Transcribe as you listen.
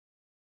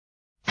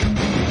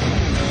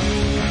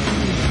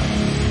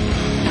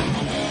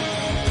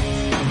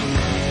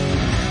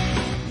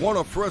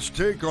Want a fresh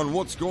take on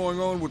what's going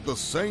on with the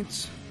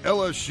Saints,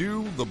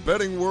 LSU, the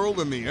betting world,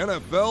 and the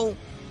NFL?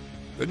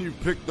 Then you've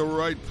picked the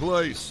right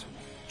place.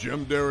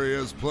 Jim Derry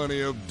has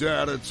plenty of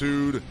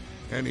datitude,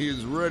 and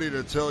he's ready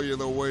to tell you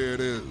the way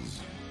it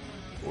is.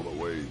 Or the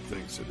way he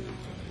thinks it is,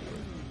 anyway.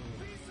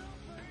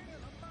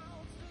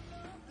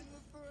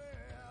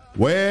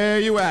 Where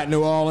you at,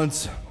 New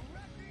Orleans?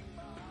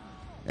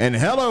 And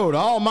hello to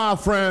all my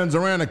friends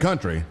around the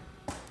country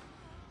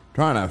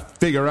trying to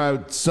figure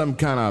out some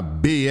kind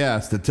of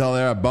BS to tell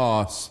their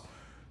boss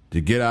to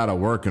get out of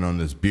working on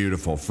this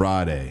beautiful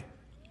Friday.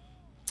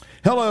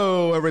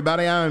 Hello,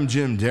 everybody. I'm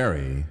Jim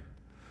Derry,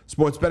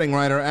 sports betting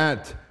writer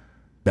at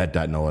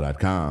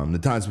bet.nola.com, the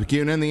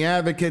Times-Picayune, and the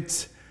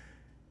Advocate.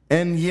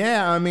 And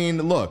yeah, I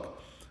mean,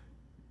 look,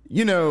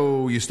 you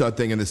know, you start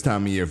thinking this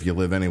time of year, if you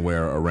live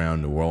anywhere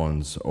around New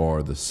Orleans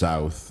or the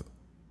South,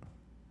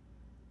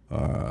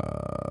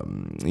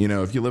 you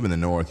know, if you live in the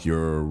North,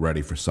 you're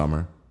ready for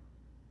summer.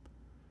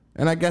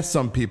 And I guess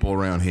some people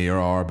around here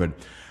are, but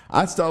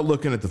I start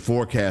looking at the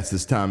forecast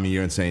this time of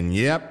year and saying,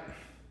 yep,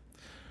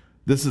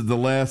 this is the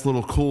last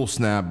little cool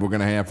snap we're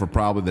going to have for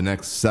probably the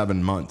next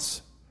 7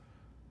 months.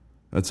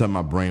 That's how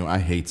my brain, I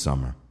hate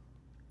summer.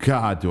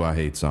 God, do I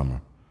hate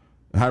summer.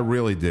 I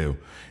really do.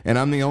 And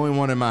I'm the only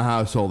one in my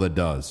household that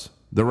does.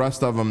 The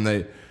rest of them,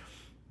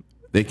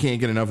 they can't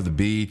get enough of the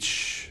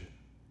beach.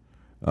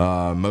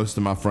 Most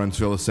of my friends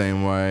feel the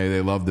same way. They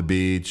love the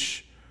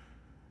beach.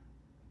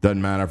 Doesn't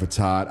matter if it's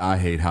hot. I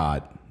hate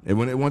hot.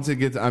 Once it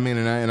gets, I mean,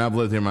 and I've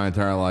lived here my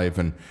entire life,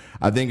 and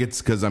I think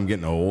it's because I'm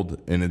getting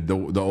old, and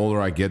the older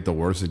I get, the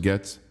worse it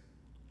gets.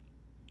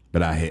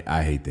 But I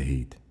hate the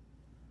heat.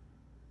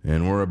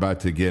 And we're about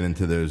to get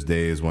into those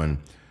days when,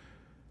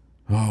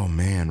 oh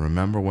man,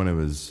 remember when it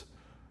was,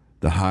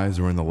 the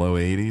highs were in the low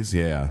 80s?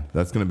 Yeah,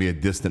 that's going to be a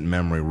distant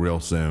memory real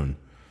soon.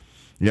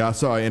 Yeah, I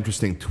saw an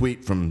interesting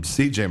tweet from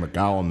C.J.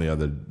 McCollum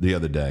the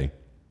other day.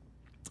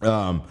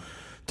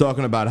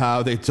 Talking about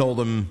how they told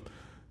him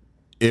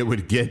it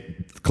would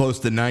get close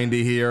to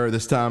 90 here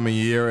this time of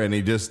year, and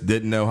he just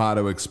didn't know how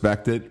to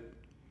expect it,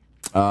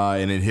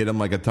 and it hit him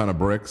like a ton of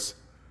bricks.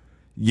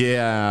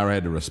 Yeah, I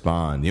had to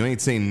respond. You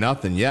ain't seen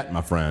nothing yet,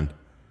 my friend.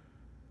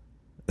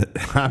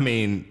 I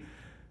mean,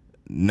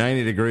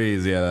 90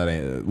 degrees, yeah, that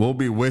ain't. We'll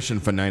be wishing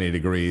for 90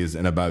 degrees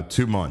in about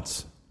 2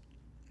 months.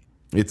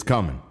 It's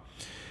coming.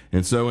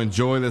 And so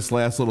enjoy this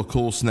last little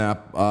cool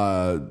snap.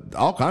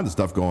 All kinds of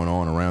stuff going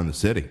on around the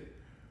city.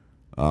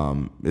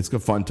 It's a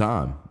fun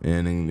time,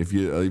 and if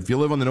you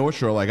live on the North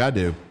Shore like I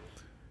do,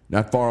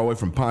 not far away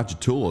from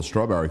Ponchatoula,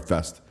 Strawberry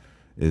Fest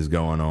is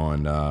going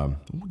on.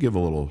 We'll give a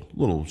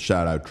little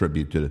shout out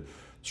tribute to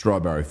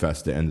Strawberry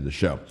Fest at the end of the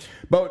show.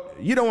 But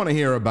you don't want to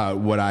hear about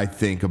what I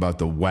think about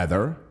the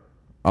weather.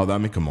 Although, I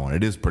mean, come on,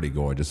 it is pretty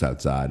gorgeous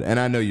outside, and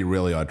I know you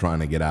really are trying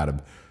to get out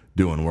of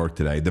doing work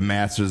today. The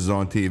Masters is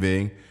on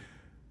TV.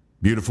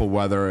 Beautiful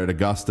weather at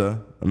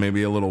Augusta.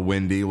 Maybe a little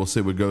windy. We'll see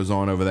what goes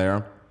on over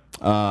there.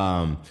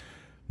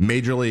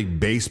 Major League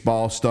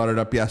Baseball started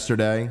up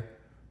yesterday.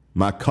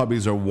 My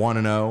Cubbies are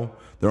 1-0.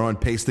 They're on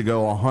pace to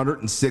go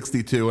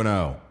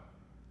 162-0.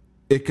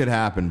 It could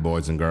happen,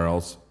 boys and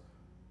girls.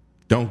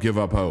 Don't give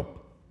up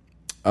hope.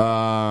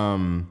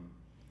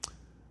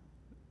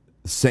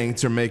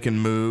 Saints are making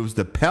moves.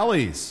 The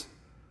Pellies,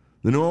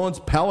 the New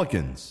Orleans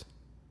Pelicans,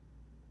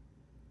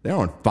 they're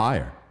on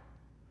fire.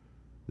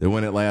 They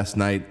won it last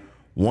night,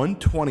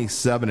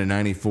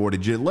 127-94.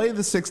 Did you lay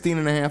the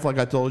 16.5 like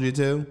I told you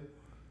to?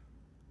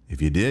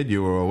 If you did,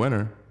 you were a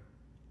winner.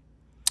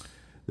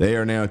 They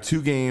are now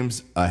 2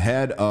 games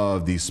ahead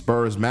of the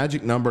Spurs'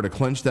 magic number to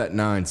clinch that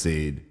 9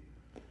 seed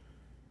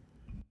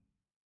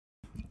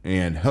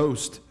and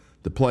host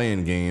the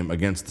play-in game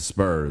against the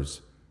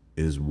Spurs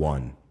is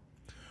 1.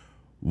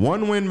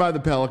 1 win by the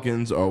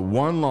Pelicans or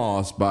 1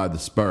 loss by the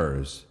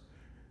Spurs,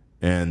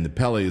 and the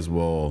Pellies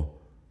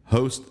will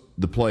host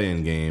the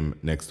play-in game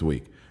next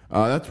week.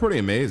 That's pretty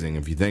amazing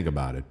if you think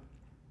about it.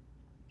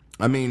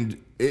 I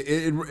mean,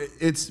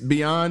 it's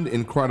beyond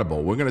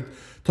incredible. We're going to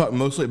talk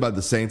mostly about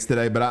the Saints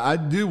today, but I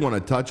do want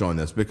to touch on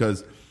this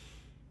because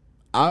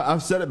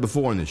I've said it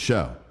before in the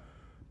show.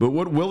 But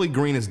what Willie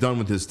Green has done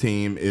with his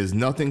team is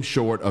nothing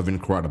short of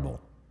incredible.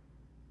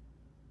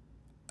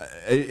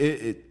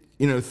 3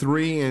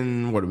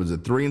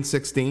 and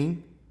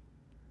 16?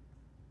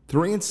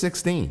 3 and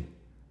 16.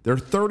 They're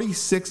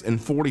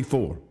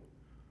 36-44.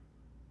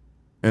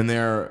 And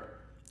they're,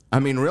 I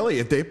mean, really,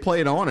 if they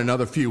play it on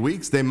another few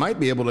weeks, they might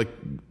be able to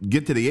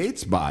get to the 8th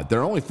spot.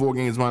 They're only 4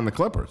 games behind the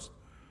Clippers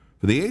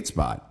for the 8th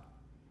spot.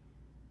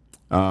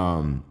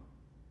 And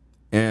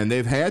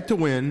they've had to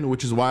win,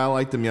 which is why I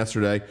liked them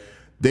yesterday.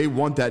 They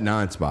want that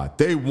 9 spot.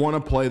 They want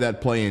to play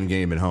that play-in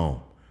game at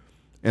home.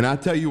 And I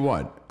tell you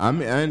what,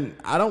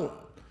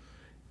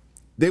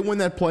 they win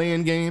that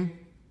play-in game,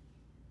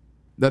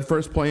 that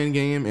first play-in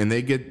game, and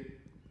they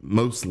get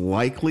most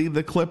likely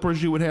the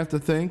Clippers, you would have to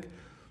think.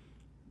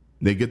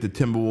 They get the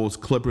Timberwolves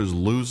Clippers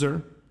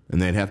loser,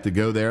 and they'd have to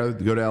go there,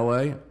 go to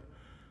L.A.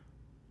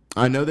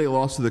 I know they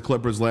lost to the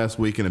Clippers last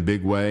week in a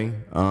big way,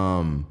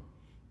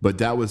 but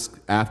that was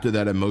after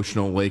that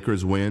emotional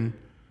Lakers win.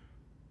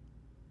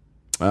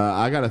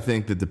 I got to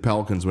think that the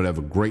Pelicans would have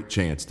a great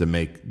chance to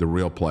make the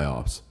real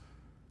playoffs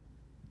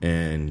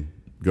and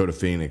go to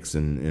Phoenix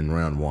in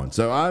round one.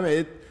 So,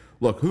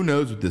 look, who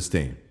knows with this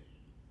team?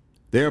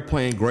 They're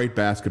playing great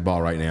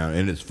basketball right now,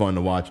 and it's fun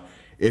to watch.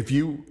 If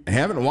you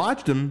haven't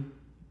watched them,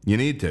 you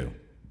need to,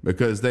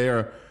 because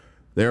they're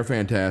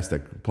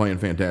fantastic, playing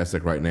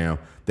fantastic right now.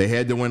 They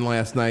had to win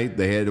last night.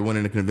 They had to win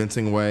in a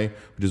convincing way,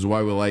 which is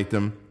why we like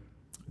them.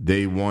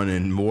 They won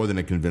in more than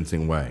a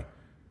convincing way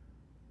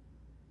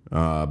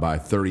by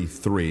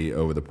 33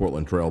 over the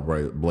Portland Trail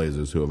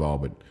Blazers, who have all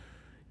but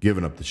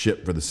given up the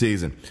ship for the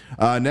season.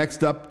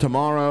 Next up,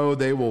 tomorrow,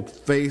 they will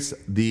face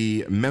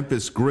the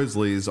Memphis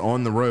Grizzlies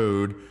on the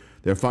road,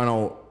 their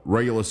final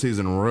regular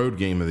season road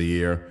game of the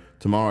year,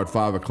 tomorrow at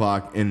 5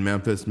 o'clock in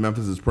Memphis.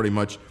 Memphis is pretty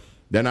much,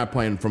 they're not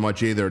playing for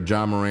much either.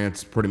 Ja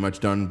Morant's pretty much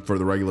done for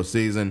the regular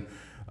season.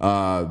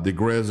 The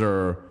Grizz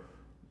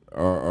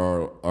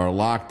are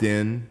locked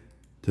in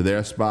to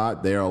their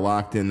spot. They are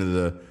locked into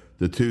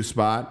the 2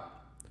 spot.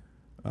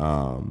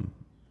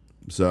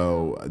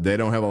 So they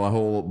don't have a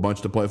whole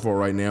bunch to play for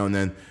right now. And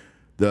then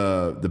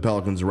the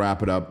Pelicans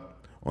wrap it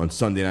up on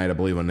Sunday night, I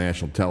believe, on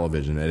national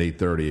television at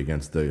 8:30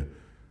 against the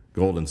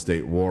Golden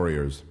State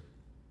Warriors.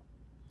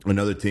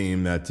 Another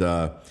team that,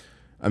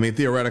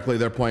 theoretically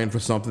they're playing for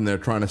something. They're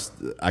trying to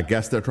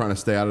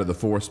stay out of the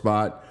 4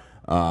 spot.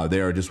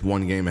 They are just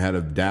one game ahead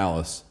of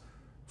Dallas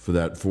for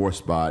that 4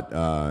 spot.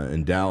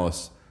 And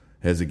Dallas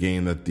has a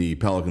game that the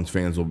Pelicans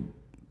fans will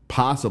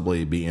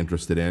possibly be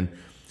interested in.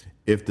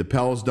 If the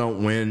Pels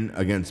don't win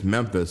against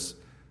Memphis,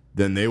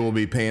 then they will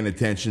be paying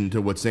attention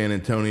to what San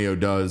Antonio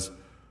does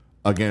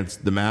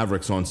against the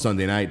Mavericks on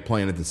Sunday night,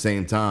 playing at the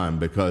same time,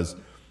 because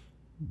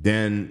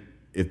then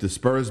if the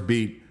Spurs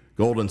beat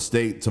Golden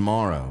State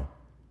tomorrow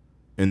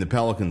and the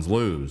Pelicans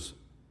lose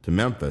to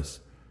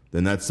Memphis,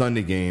 then that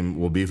Sunday game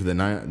will be for the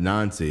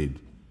 9 seed.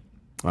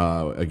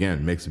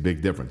 Again, makes a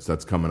big difference.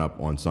 That's coming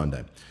up on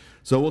Sunday.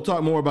 So we'll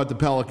talk more about the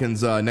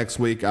Pelicans next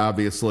week,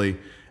 obviously,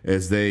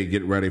 as they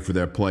get ready for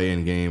their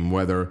play-in game,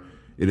 whether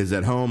it is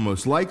at home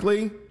most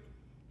likely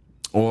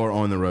or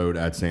on the road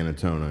at San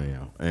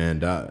Antonio.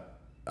 And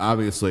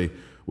obviously,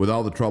 with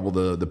all the trouble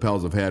the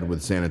Pels have had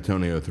with San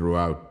Antonio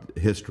throughout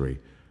history,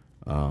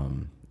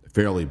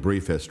 fairly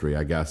brief history,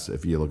 I guess,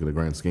 if you look at the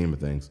grand scheme of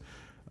things,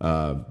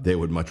 they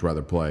would much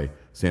rather play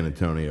San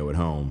Antonio at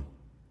home,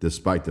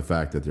 despite the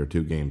fact that they're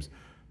 2 games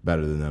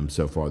better than them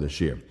so far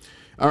this year.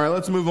 All right,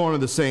 let's move on to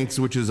the Saints,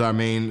 which is our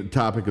main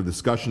topic of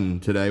discussion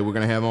today. We're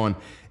going to have on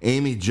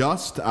Amy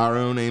Just, our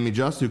own Amy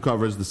Just, who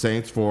covers the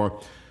Saints for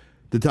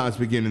the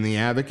Times-Picayune and the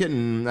Advocate.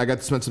 And I got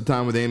to spend some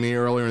time with Amy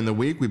earlier in the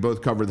week. We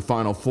both covered the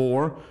Final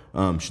Four.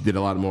 She did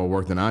a lot more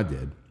work than I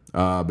did.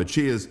 But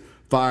she is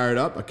fired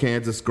up, a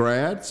Kansas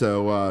grad.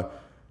 So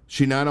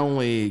she not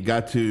only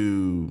got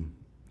to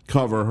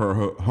cover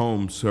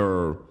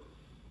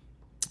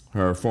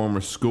her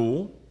former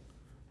school,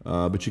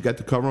 but you got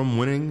to cover them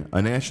winning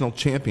a national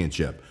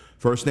championship.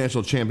 First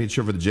national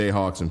championship for the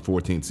Jayhawks in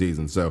 14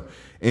 seasons. So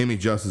Amy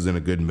Just is in a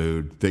good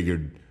mood.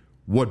 Figured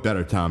what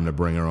better time to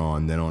bring her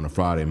on than on a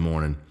Friday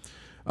morning.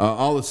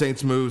 All the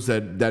Saints moves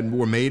that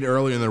were made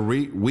earlier in the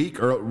week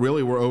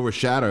really were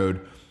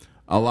overshadowed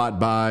a lot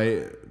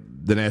by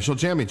the national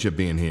championship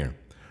being here.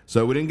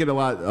 So we didn't get a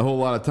whole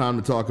lot of time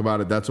to talk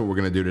about it. That's what we're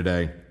going to do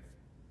today.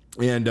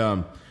 And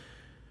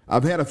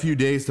I've had a few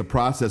days to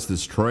process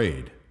this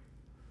trade.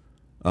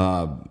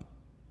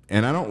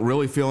 And I don't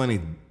really feel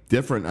any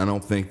different, I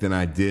don't think, than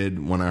I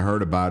did when I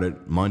heard about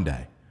it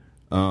Monday.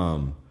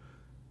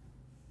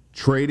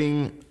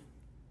 Trading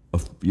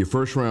your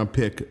first-round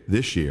pick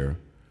this year,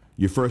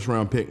 your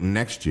first-round pick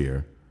next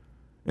year,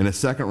 and a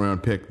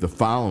second-round pick the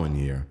following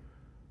year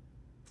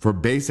for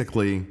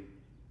basically,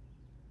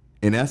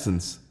 in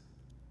essence,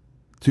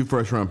 2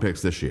 first-round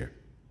picks this year.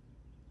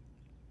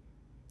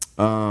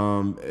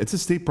 It's a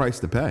steep price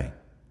to pay.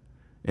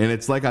 And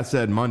it's like I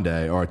said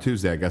Monday, or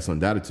Tuesday, I guess, on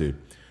Datitude.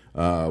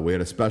 We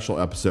had a special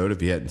episode.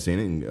 If you hadn't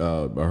seen it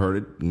or heard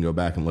it, you can go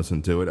back and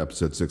listen to it,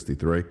 episode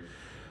 63.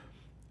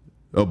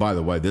 Oh, by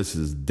the way, this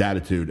is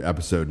Datitude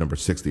episode number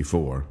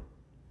 64,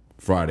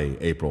 Friday,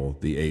 April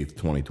the 8th,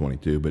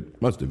 2022,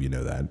 but most of you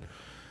know that.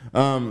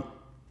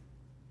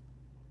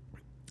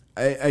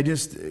 I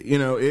just,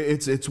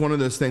 it's one of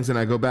those things, and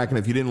I go back, and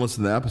if you didn't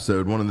listen to the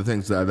episode, one of the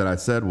things that I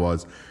said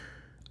was,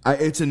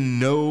 it's a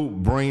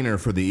no-brainer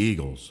for the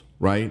Eagles,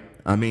 right?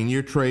 I mean,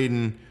 you're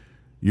trading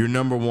your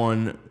number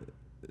one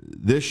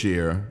this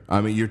year.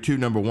 I mean, your 2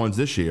 number ones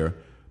this year,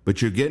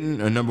 but you're getting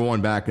a number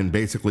 1 back in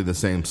basically the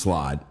same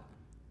slot.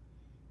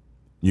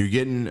 You're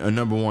getting a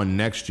number 1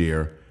 next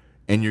year,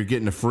 and you're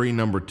getting a free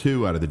number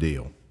 2 out of the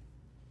deal.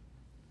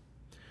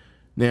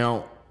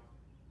 Now,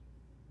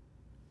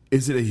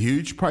 is it a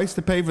huge price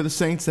to pay for the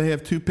Saints to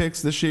have 2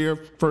 picks this year,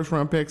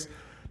 first-round picks?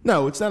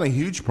 No, it's not a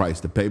huge price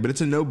to pay, but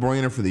it's a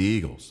no-brainer for the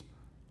Eagles.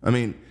 I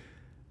mean,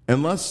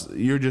 unless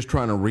you're just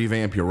trying to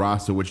revamp your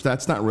roster, which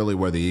that's not really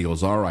where the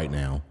Eagles are right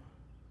now.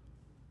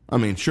 I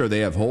mean, sure, they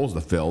have holes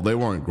to fill. They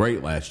weren't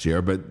great last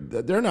year,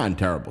 but they're not in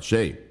terrible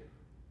shape.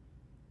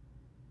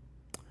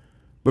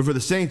 But for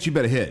the Saints, you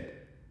better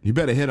hit. You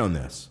better hit on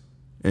this.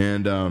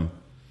 And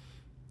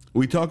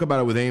we talk about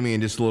it with Amy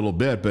in just a little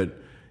bit, but,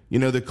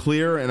 the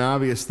clear and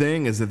obvious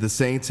thing is that the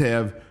Saints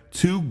have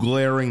two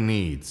glaring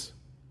needs: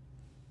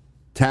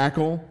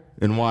 tackle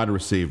and wide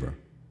receiver.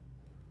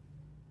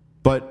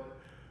 But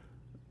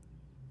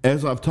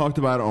as I've talked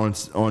about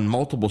on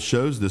multiple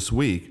shows this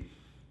week,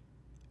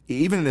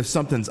 even if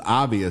something's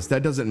obvious,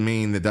 that doesn't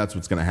mean that that's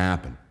what's going to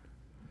happen.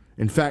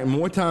 In fact,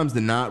 more times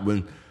than not,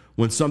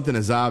 when something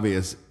is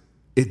obvious,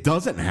 it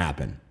doesn't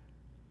happen.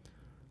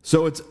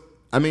 So it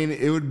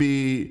would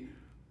be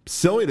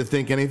silly to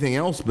think anything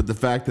else but the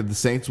fact that the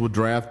Saints would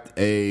draft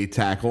a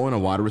tackle and a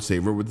wide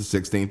receiver with the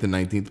 16th and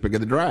 19th pick of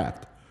the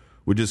draft,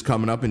 which is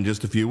coming up in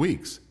just a few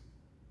weeks.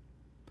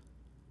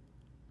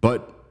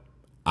 But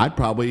I'd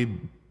probably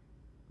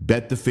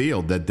bet the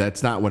field that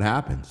that's not what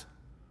happens.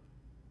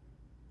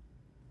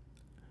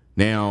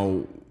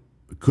 Now,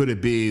 could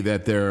it be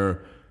that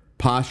they're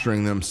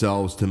posturing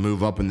themselves to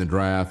move up in the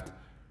draft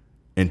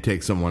and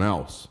take someone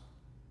else?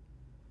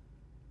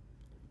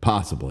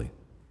 Possibly.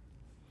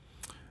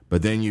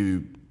 But then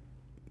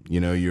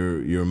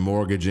you're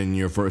mortgaging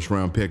your first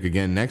round pick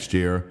again next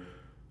year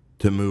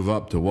to move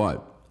up to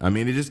what?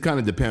 It just kind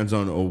of depends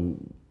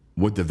on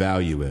what the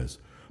value is.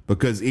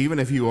 Because even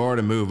if you are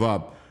to move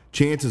up,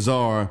 chances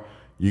are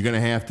you're going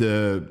to have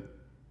to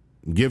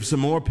give some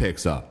more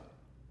picks up.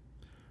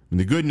 And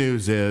the good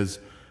news is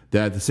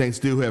that the Saints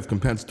do have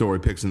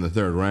compensatory picks in the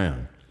third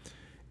round.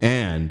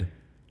 And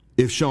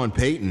if Sean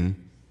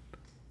Payton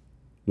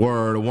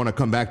were to want to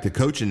come back to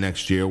coaching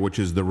next year, which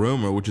is the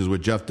rumor, which is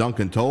what Jeff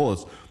Duncan told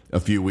us a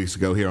few weeks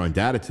ago here on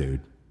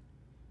Datitude,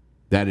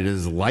 that it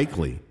is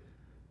likely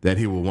that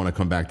he will want to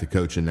come back to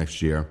coaching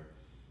next year,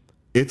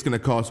 it's going to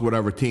cost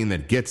whatever team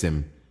that gets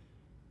him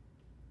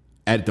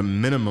at the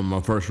minimum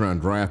a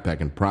first-round draft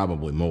pick and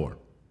probably more.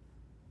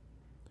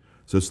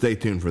 So stay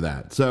tuned for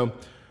that. So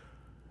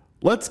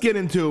let's get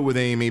into it with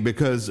Amy,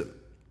 because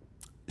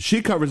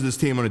she covers this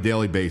team on a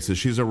daily basis.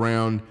 She's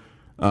around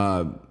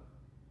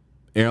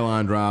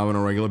Airline Drive on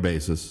a regular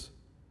basis.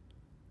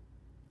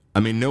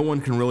 No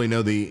one can really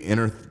know the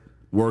inner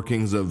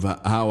workings of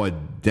how a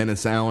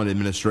Dennis Allen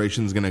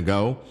administration is going to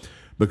go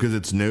because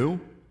it's new.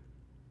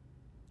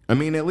 At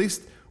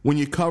least when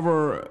you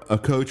cover a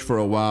coach for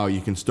a while,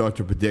 you can start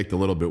to predict a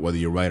little bit whether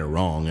you're right or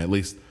wrong. At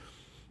least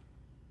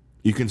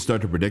you can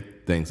start to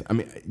predict things.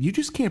 You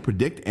just can't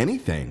predict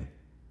anything.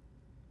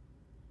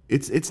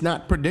 It's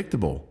not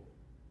predictable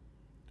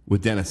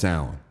with Dennis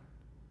Allen.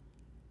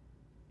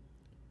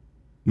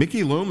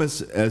 Mickey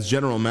Loomis, as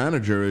general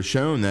manager, has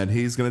shown that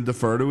he's going to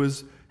defer to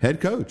his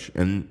head coach,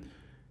 and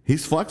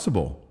he's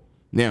flexible.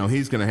 Now,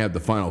 he's going to have the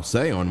final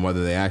say on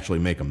whether they actually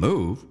make a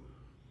move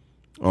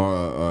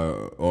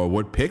or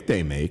what pick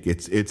they make.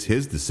 It's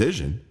his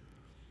decision.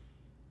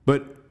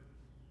 But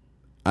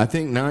I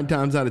think 9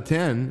 times out of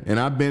 10, and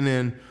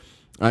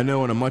I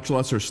know in a much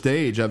lesser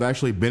stage, I've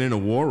actually been in a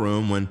war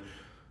room when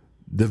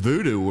the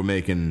Voodoo were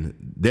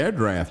making their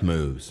draft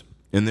moves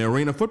in the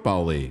Arena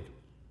Football League.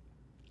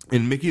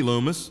 And Mickey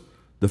Loomis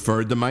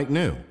deferred to Mike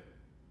New.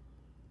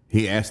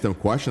 He asked them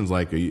questions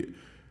like,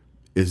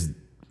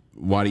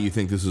 why do you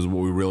think this is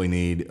what we really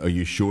need? Are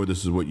you sure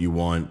this is what you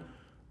want?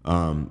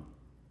 And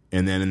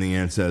then in the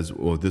end says,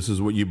 well, if this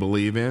is what you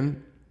believe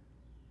in,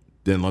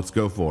 then let's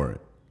go for it.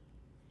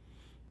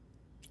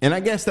 And I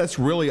guess that's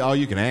really all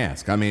you can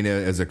ask,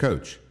 as a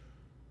coach.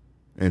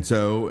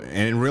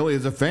 And really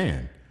as a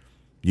fan,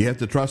 you have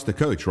to trust the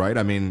coach, right?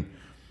 You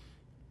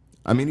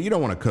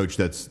don't want a coach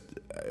that's...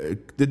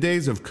 The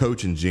days of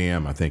coach and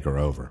GM, I think, are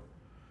over,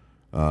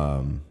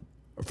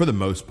 for the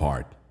most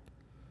part.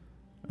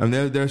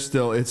 There's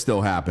still, it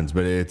still happens,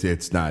 but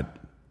it's not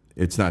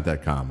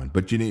that common.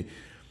 But you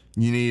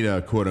need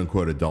a quote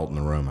unquote adult in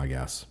the room, I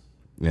guess.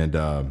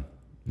 And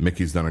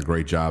Mickey's done a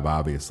great job,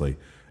 obviously,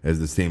 as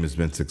this team has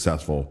been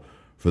successful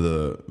for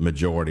the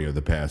majority of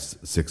the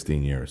past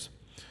 16 years.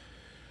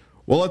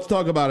 Well, let's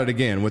talk about it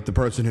again with the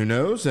person who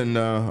knows, and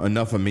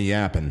enough of me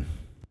yapping.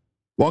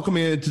 Welcome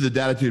into the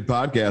Datitude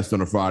Podcast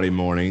on a Friday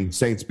morning.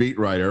 Saints beat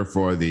writer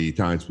for the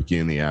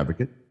Times-Picayune, The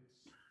Advocate,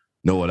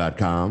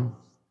 NOLA.com.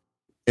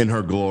 In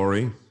her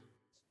glory,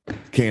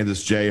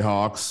 Kansas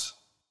Jayhawks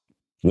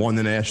won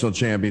the national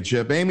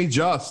championship. Amy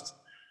Just,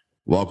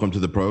 welcome to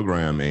the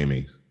program,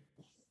 Amy.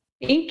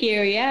 Thank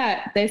you.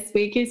 Yeah, this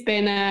week has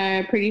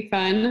been pretty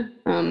fun.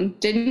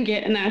 Didn't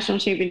get a national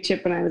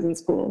championship when I was in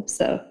school,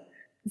 so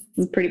this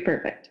is pretty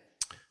perfect.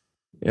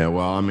 Yeah,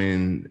 well,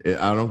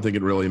 I don't think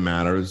it really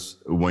matters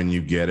when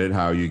you get it,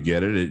 how you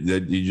get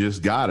it. You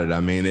just got it. I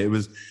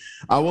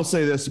will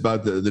say this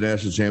about the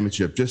national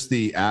championship, just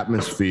the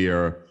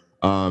atmosphere.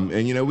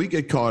 And, we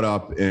get caught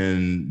up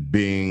in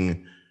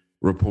being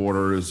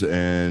reporters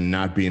and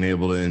not being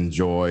able to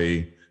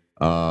enjoy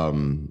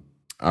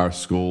our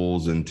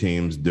schools and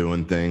teams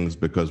doing things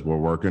because we're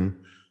working.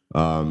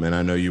 And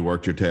I know you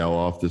worked your tail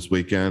off this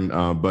weekend,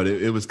 but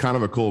it was kind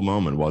of a cool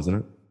moment, wasn't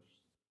it?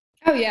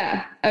 Oh,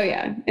 yeah.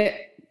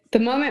 The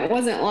moment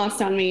wasn't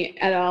lost on me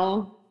at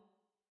all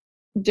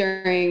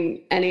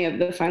during any of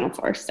the Final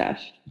Four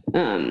stuff.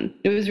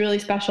 It was really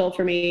special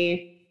for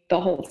me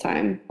the whole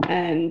time.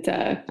 And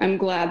I'm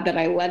glad that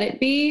I let it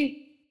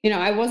be.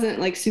 I wasn't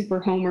like super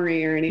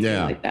homery or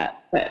anything like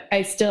that, but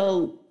I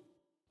still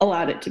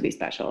allowed it to be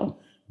special.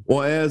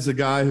 Well, as a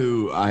guy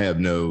who I have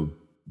no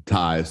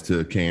ties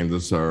to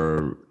Kansas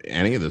or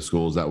any of the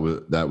schools that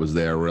was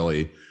there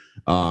really,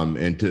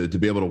 and to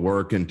be able to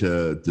work and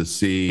to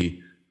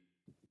see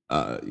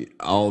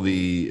all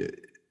the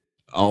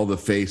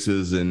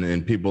faces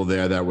and people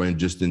there that were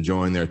just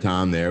enjoying their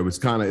time there, it was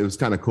kind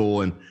of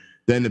cool. And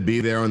then to be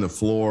there on the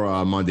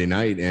floor Monday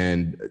night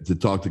and to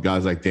talk to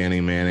guys like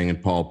Danny Manning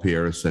and Paul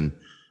Pierce and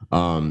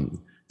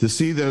to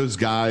see those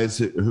guys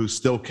who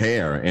still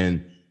care.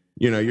 And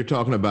you're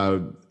talking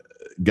about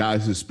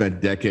guys who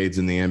spent decades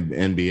in the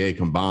NBA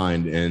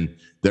combined, and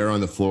they're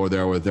on the floor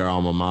there with their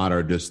alma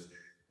mater, just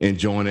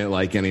enjoying it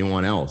like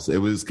anyone else.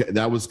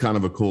 That was kind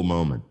of a cool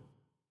moment.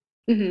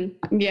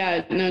 Mm-hmm.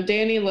 Yeah, no,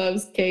 Danny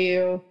loves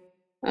KU.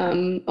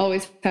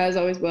 Always has,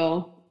 always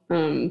will.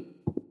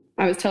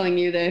 I was telling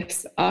you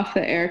this off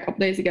the air a couple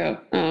days ago,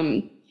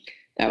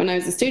 that when I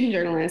was a student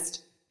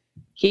journalist,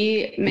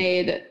 he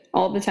made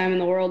all the time in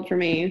the world for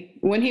me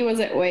when he was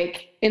at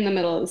Wake in the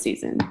middle of the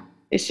season.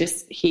 It's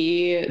just,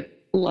 he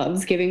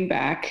loves giving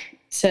back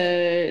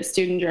to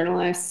student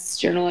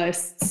journalists,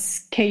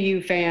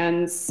 KU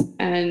fans,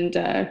 and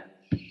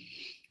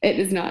it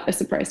is not a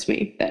surprise to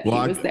me that he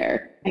was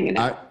there hanging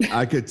out.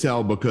 I could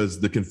tell because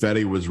the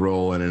confetti was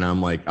rolling, and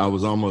I'm like, I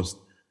was almost,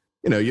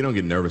 you don't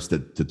get nervous to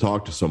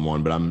talk to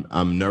someone, but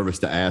I'm nervous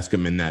to ask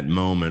him in that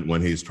moment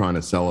when he's trying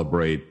to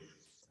celebrate,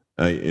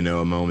 a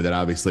moment that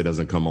obviously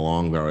doesn't come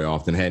along very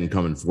often. Hadn't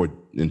come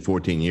in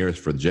 14 years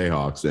for the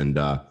Jayhawks, and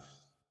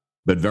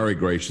but very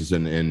gracious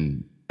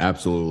and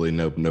absolutely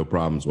no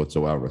problems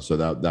whatsoever. So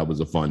that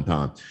was a fun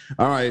time.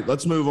 All right,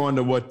 let's move on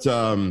to what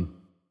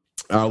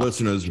our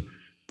listeners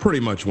pretty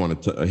much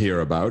want to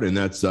hear about, and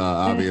that's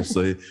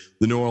obviously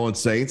the New Orleans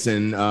Saints.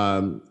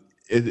 And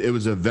it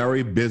was a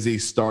very busy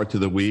start to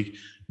the week.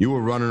 You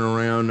were running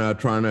around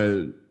trying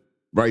to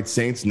write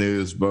Saints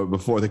news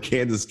before the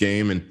Kansas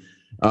game, and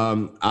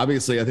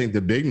obviously I think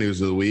the big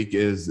news of the week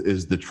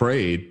is the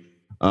trade.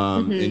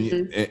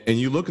 And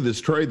you look at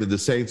this trade that the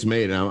Saints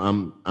made,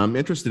 and I'm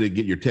interested to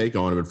get your take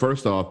on it. But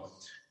first off,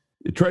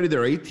 they traded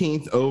their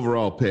 18th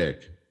overall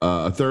pick,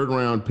 a 3rd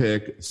round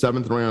pick,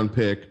 7th round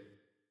pick,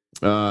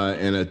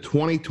 and a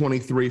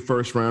 2023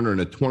 first rounder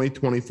and a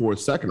 2024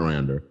 second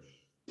rounder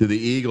to the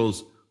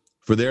Eagles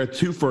for their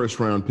 2 first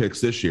round picks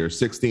this year,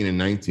 16 and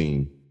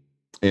 19,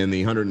 and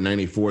the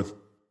 194th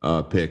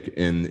pick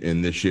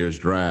in this year's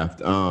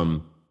draft.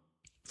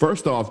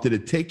 First off, did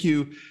it take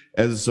you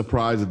as a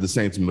surprise that the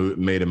Saints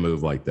made a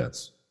move like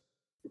this?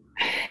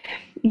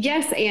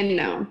 Yes and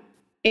no.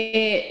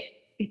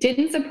 It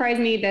didn't surprise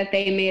me that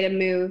they made a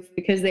move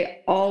because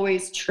they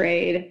always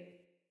trade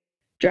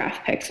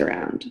draft picks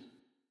around.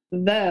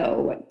 Though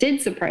what did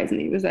surprise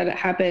me was that it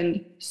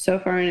happened so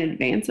far in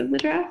advance of the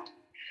draft.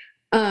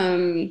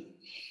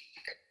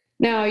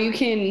 Now you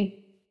can,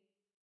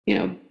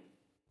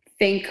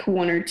 think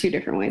one or two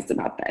different ways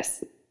about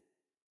this.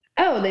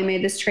 Oh, they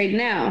made this trade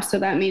now, so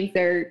that means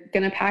they're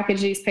going to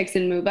package these picks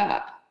and move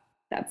up.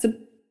 That's a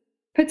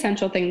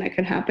potential thing that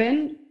could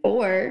happen.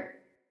 Or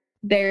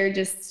they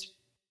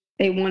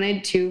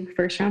wanted 2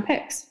 first-round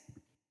picks.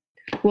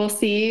 We'll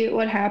see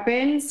what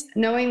happens.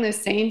 Knowing the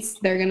Saints,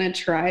 they're going to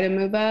try to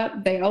move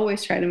up. They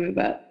always try to move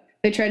up.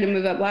 They tried to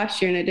move up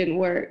last year, and it didn't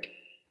work.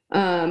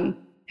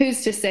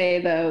 Who's to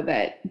say, though,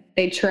 that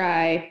they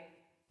try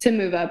to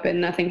move up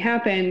and nothing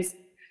happens?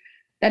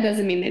 That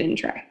doesn't mean they didn't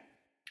try.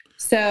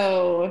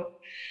 So,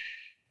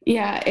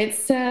 yeah,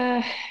 it's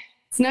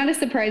not a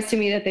surprise to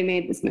me that they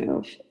made this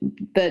move.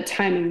 The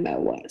timing, though,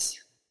 was.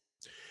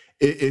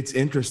 It's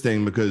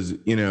interesting because,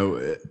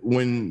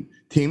 when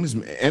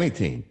any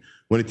team,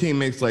 when a team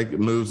makes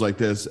moves like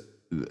this,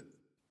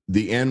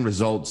 the end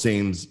result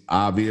seems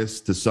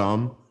obvious to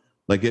some.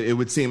 Like it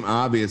would seem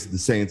obvious that the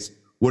Saints,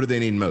 what do they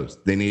need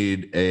most? They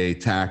need a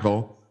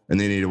tackle and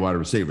they need a wide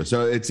receiver.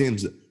 So it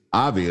seems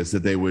obvious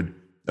that they would,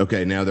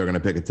 okay, now they're going to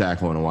pick a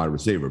tackle and a wide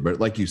receiver. But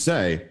like you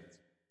say,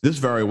 this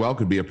very well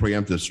could be a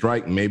preemptive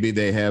strike. Maybe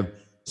they have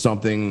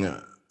something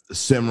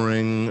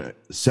simmering,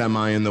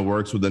 semi in the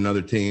works with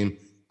another team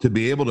to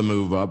be able to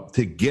move up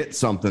to get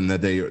something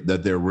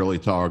that they're really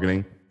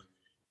targeting.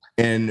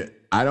 And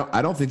I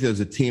don't think there's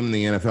a team in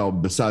the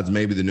NFL besides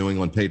maybe the New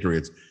England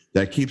Patriots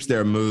that keeps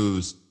their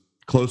moves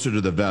closer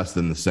to the vest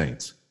than the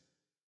Saints.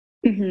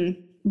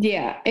 Mm-hmm.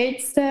 Yeah,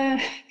 it's.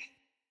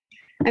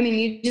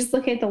 You just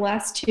look at the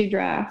last 2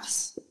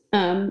 drafts,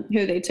 who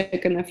they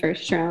took in the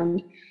first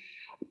round.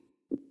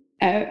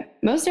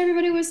 Most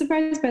everybody was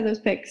surprised by those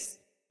picks,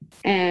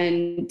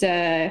 and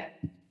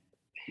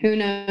who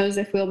knows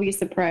if we'll be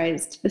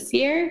surprised this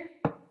year,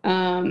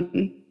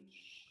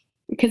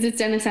 because it's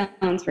Dennis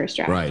Allen's first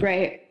draft,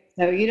 right?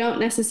 So you don't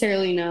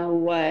necessarily know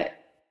what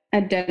a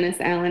Dennis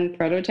Allen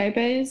prototype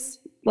is.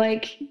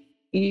 Like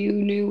you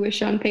knew with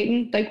Sean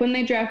Payton, like when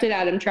they drafted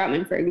Adam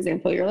Troutman, for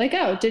example, you're like,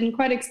 oh, didn't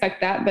quite expect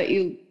that, but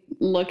you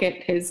look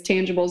at his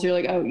tangibles, you're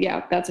like, oh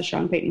yeah, that's a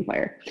Sean Payton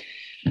player.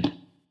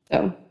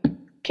 So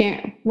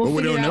can't We'll But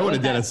we figure don't know out what a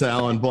Dennis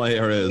Allen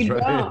player is, we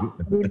right?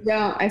 don't. We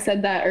don't. I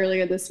said that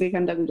earlier this week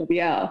on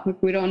WWL.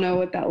 Like, we don't know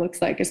what that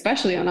looks like,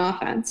 especially on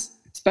offense.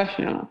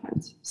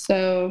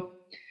 So,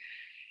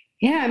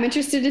 yeah, I'm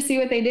interested to see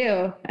what they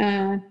do.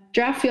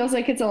 Draft feels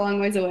like it's a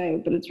long ways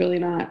away, but it's really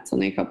not. It's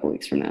only a couple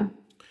weeks from now.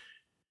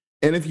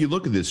 And if you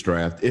look at this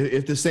draft,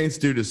 if the Saints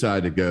do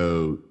decide to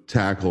go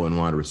tackle and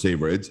wide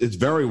receiver, it's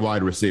very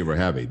wide receiver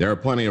heavy. There are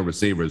plenty of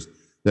receivers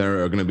that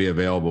are going to be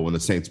available when the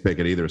Saints pick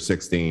at either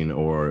 16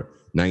 or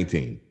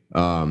 19.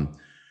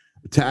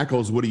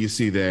 Tackles, what do you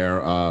see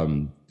there?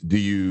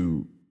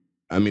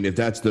 If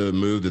that's the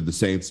move that the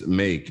Saints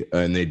make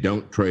and they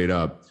don't trade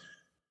up,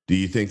 do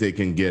you think they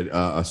can get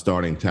a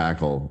starting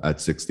tackle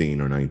at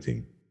 16 or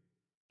 19?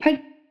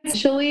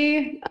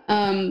 Potentially.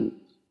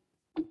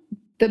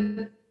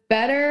 The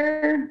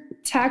better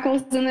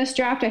tackles in this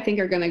draft, I think,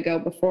 are going to go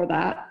before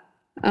that.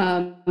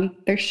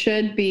 There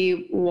should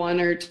be one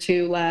or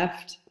two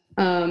left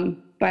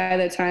by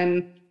the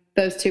time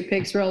those two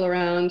picks roll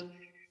around.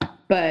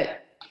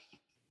 But,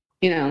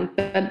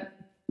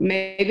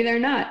 maybe they're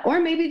not. Or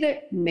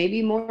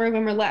maybe more of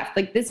them are left.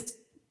 Like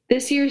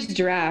this year's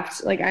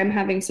draft, like, I'm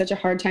having such a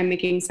hard time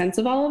making sense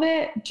of all of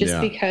it just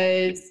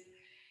because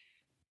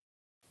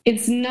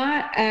it's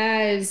not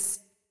as,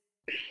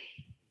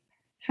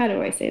 how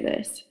do I say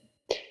this?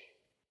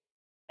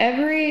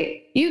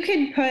 You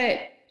could put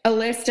a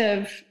list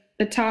of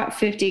the top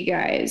 50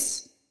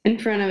 guys in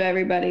front of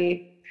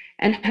everybody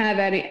and have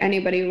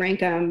anybody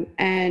rank them.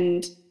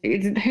 And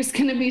there's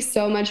going to be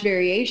so much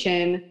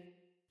variation.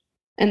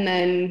 And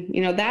then,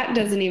 that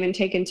doesn't even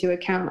take into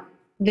account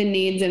the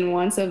needs and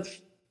wants of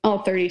all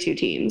 32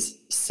 teams.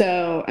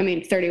 So,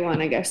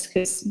 31, I guess,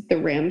 because the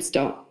Rams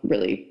don't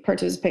really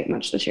participate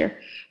much this year.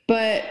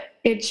 But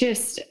it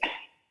just,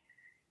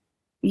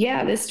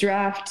 this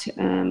draft,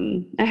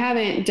 I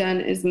haven't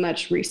done as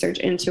much research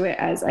into it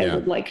as I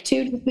would like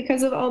to, just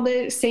because of all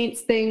the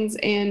Saints things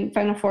and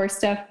Final Four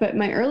stuff. But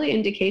my early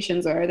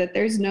indications are that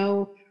there's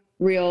no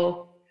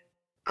real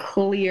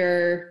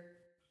clear,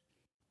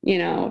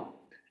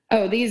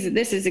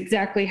 this is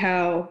exactly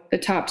how the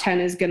top 10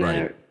 is going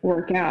to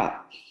work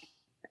out.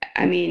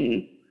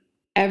 And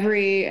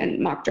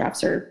mock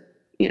drafts are,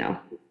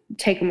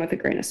 take them with a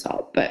grain of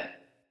salt, but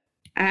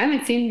I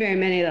haven't seen very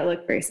many that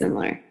look very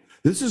similar.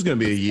 This is going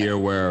to be a year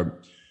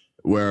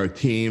where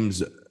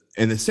teams,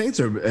 and the Saints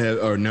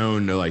are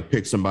known to like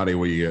pick somebody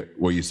where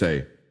you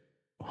say,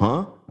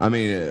 huh?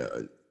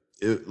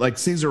 Like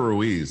Cesar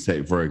Ruiz,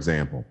 for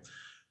example.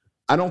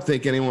 I don't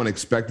think anyone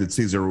expected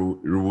Cesar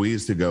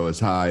Ruiz to go as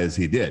high as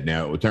he did.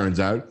 Now, it turns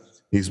out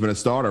he's been a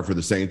starter for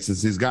the Saints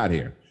since he's got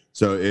here.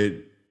 So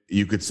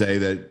you could say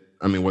that,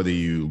 whether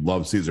you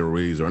love Cesar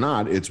Ruiz or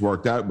not, it's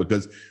worked out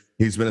because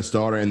he's been a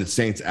starter, and the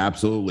Saints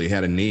absolutely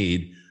had a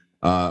need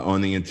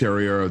on the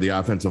interior of the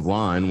offensive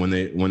line when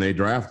they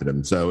drafted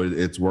him. So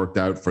it's worked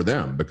out for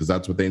them because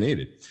that's what they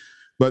needed.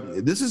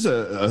 But this is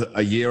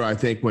a year, I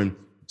think, when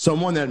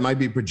someone that might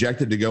be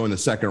projected to go in the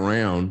second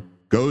round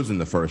goes in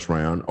the first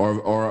round,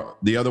 or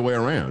the other way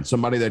around.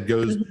 Somebody that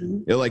goes,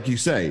 like you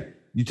say,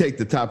 you take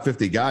the top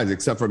 50 guys,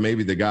 except for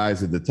maybe the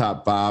guys at the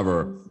top 5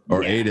 or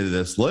 8 of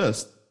this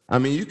list.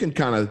 You can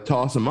kind of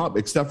toss them up,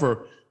 except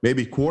for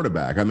maybe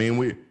quarterback.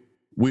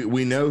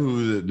 We know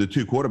who the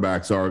two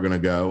quarterbacks are going to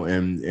go,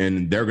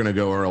 and they're going to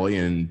go early,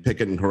 and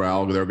Pickett and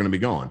Corral, they're going to be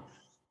gone.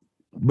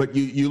 But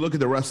you look at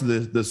the rest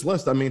of this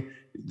list,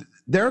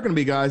 there are going to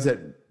be guys that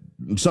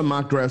some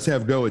mock drafts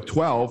have go at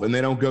 12, and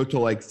they don't go to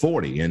like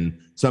 40. And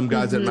some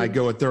guys that might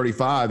go at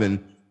 35,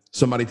 and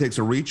somebody takes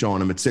a reach on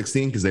them at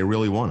 16 because they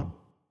really want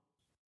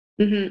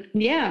them.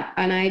 Yeah,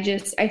 and I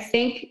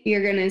think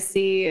you're going to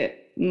see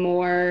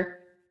more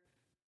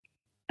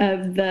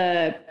of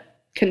the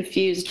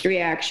confused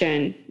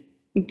reaction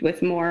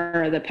with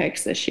more of the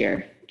picks this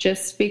year,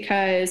 just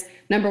because,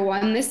 number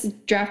one, this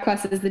draft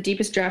class is the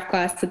deepest draft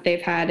class that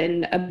they've had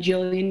in a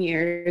bajillion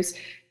years,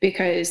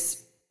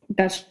 because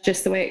that's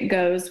just the way it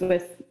goes,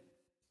 with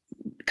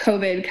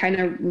COVID kind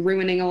of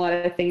ruining a lot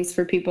of things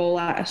for people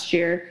last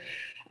year.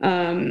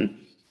 And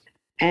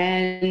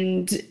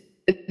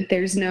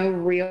there's no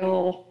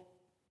real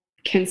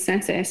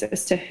consensus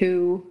as to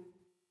who,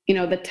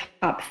 the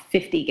top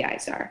 50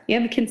 guys are. You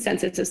have a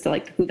consensus as to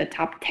like who the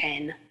top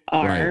 10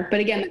 are. Right.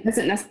 But again, it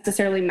doesn't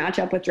necessarily match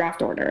up with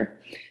draft order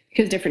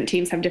because different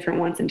teams have different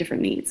wants and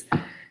different needs.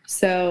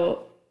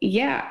 So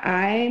yeah,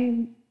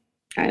 I'm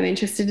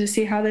interested to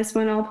see how this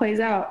one all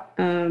plays out.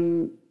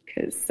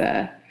 Because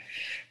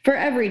for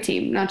every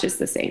team, not just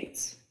the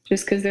Saints,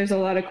 just because there's a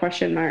lot of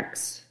question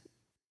marks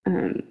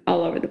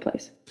all over the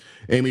place.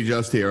 Amy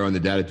Just here on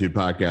the Datitude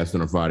podcast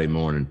on a Friday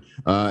morning.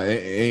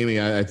 Amy,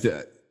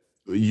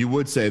 you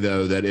would say,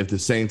 though, that if the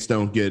Saints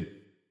don't get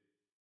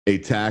a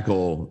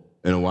tackle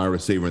and a wide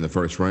receiver in the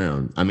first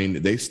round,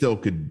 they still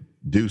could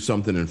do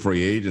something in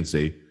free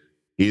agency,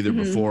 either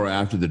before or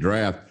after the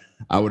draft.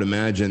 I would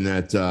imagine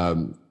that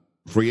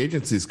free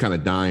agency is kind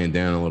of dying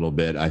down a little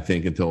bit, I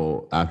think,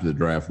 until after the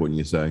draft, wouldn't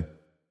you say?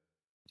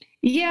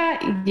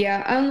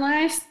 Yeah.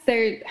 Unless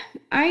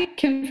I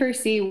can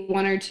foresee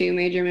one or two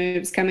major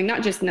moves coming,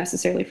 not just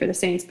necessarily for the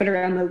Saints, but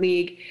around the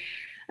league.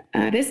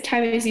 This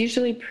time is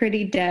usually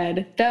pretty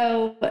dead,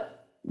 though.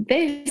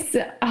 This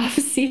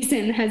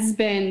offseason has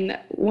been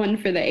one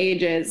for the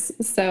ages.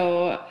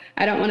 So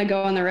I don't want to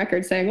go on the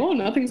record saying, "Oh,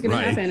 nothing's going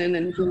to happen," and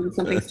then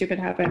something stupid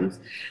happens.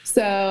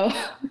 So.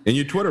 And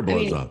your Twitter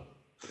blows up.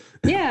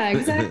 Yeah,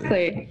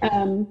 exactly.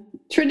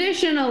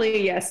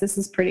 Traditionally, yes, this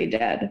is pretty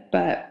dead,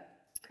 but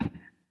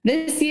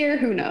this year,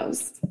 who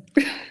knows?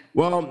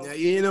 Well,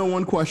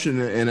 one question,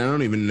 and I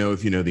don't even know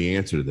if you know the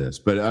answer to this,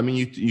 but I mean,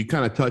 you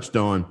kind of touched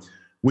on,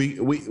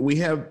 we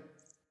have,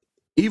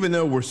 even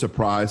though we were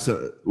surprised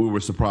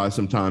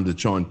sometimes that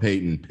Sean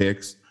Payton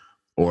picks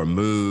or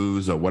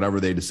moves or whatever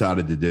they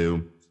decided to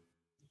do.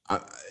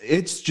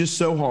 It's just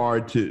so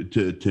hard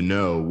to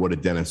know what a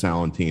Dennis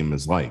Allen team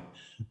is like.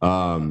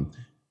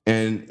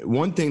 And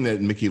one thing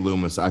that Mickey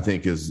Loomis, I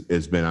think, has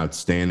been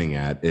outstanding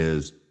at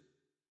is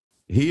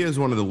he is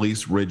one of the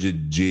least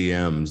rigid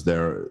GMs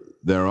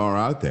there are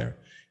out there.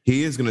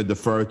 He is going to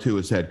defer to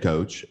his head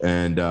coach.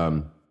 And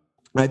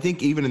I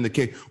think even in the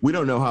case, we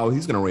don't know how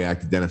he's going to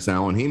react to Dennis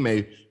Allen. He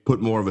may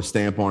put more of a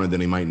stamp on it than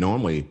he might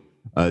normally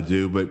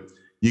do. But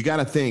you got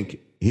to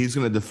think he's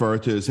going to defer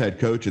to his head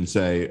coach and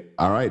say,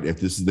 all right, if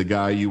this is the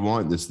guy you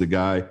want, this is the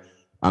guy,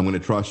 I'm going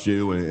to trust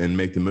you and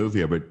make the move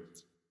here. But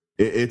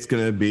it's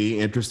going to be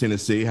interesting to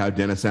see how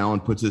Dennis Allen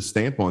puts his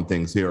stamp on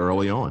things here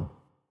early on.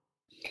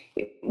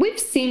 We've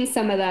seen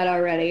some of that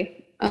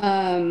already,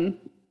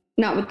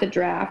 not with the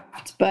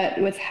draft, but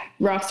with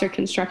roster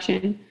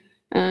construction,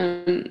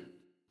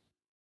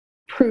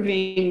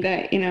 proving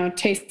that,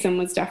 Taysom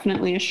was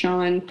definitely a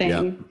Sean thing.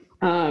 Yep.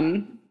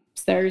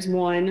 So there's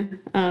one,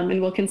 and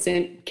we'll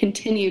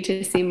continue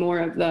to see more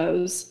of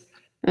those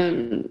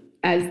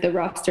as the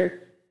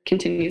roster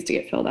continues to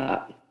get filled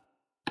up.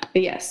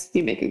 But yes,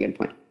 you make a good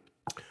point.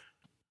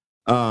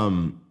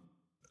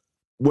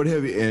 What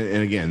have you,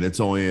 and again, it's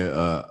only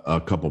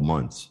a couple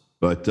months,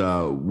 but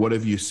what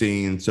have you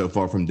seen so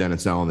far from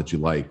Dennis Allen that you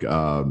like,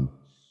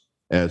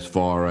 as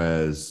far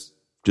as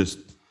just,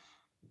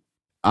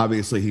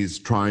 obviously he's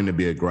trying to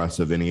be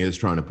aggressive and he is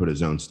trying to put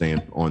his own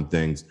stamp on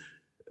things.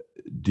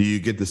 Do you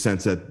get the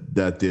sense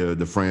that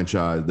the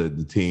franchise,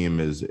 the team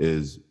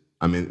is,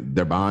 I mean,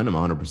 they're behind him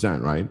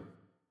 100%, right?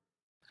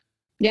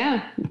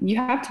 Yeah, you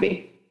have to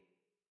be,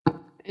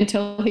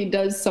 until he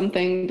does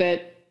something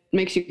that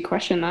makes you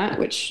question that,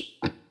 which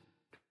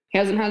he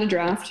hasn't had a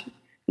draft,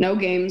 no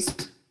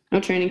games,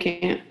 no training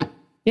camp.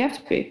 You have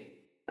to be.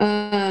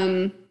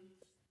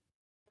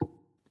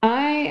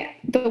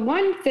 The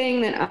one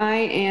thing that I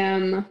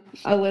am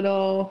a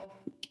little,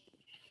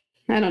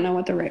 I don't know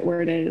what the right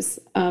word is,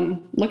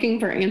 looking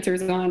for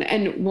answers on,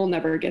 and we'll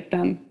never get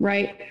them,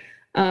 right?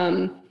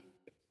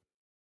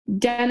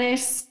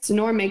 Dennis,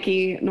 nor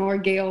Mickey, nor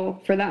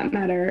Gail, for that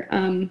matter,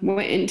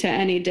 went into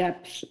any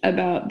depth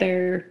about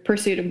their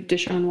pursuit of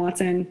Deshaun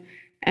Watson,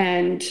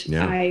 and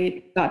yeah.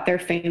 I thought their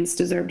fans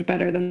deserved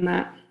better than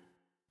that.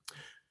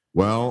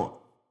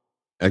 Well,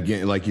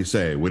 again, like you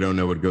say, we don't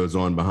know what goes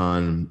on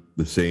behind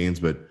the scenes,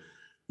 but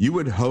you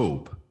would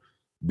hope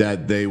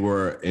that they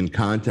were in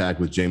contact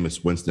with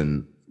Jameis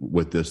Winston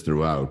with this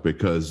throughout,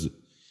 because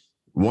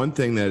one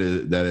thing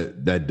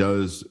that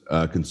does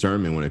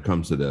concern me when it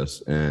comes to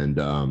this, and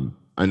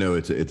I know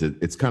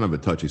it's kind of a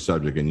touchy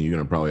subject, and you're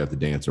going to probably have to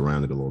dance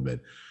around it a little bit.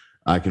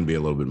 I can be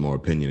a little bit more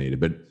opinionated,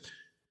 but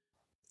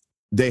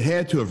they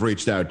had to have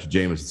reached out to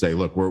Jameis and say,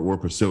 "Look, we're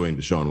pursuing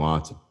Deshaun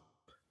Watson,"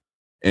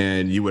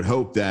 and you would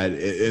hope that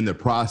in the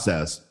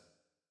process,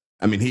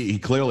 I mean, he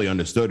clearly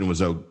understood and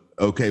was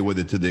okay with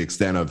it to the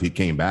extent of he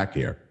came back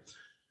here,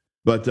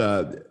 but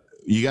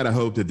you got to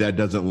hope that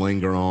doesn't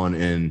linger on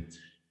in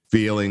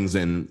feelings,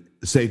 and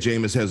say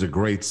Jameis has a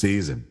great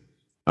season.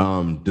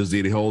 Does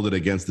he hold it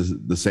against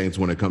the Saints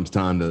when it comes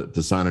time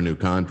to sign a new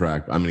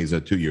contract? I mean, he's a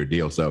 2-year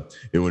deal, so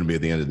it wouldn't be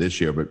at the end of this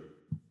year. But,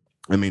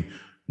 I mean,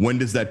 when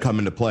does that come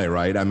into play,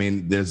 right? I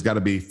mean, there's got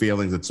to be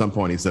feelings at some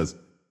point. He says,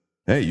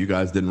 hey, you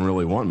guys didn't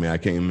really want me. I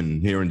came in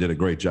here and did a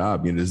great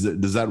job. You know,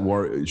 does that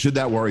worry? Should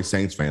that worry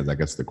Saints fans? I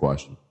guess the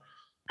question.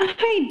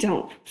 I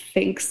don't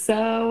think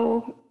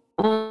so.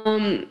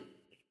 I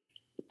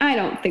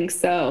don't think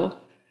so.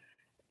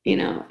 You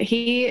know,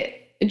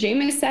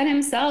 Jameis said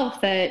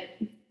himself that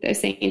the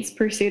Saints'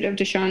 pursuit of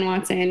Deshaun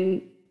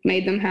Watson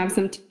made them have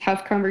some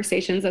tough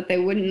conversations that they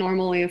wouldn't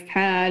normally have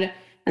had,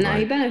 and that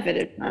he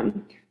benefited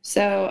from.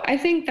 So I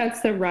think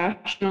that's the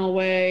rational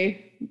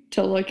way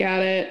to look at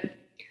it.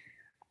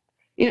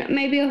 You know,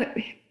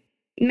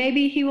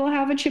 maybe he will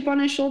have a chip on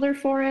his shoulder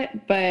for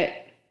it, but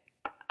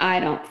I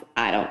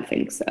don't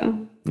think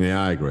so.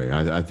 Yeah, I agree.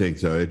 I think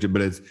so.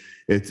 But it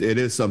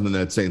is something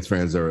that Saints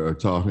fans are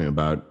talking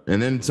about.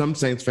 And then some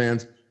Saints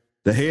fans,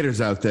 the haters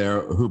out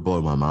there, who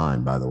blow my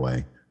mind, by the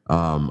way.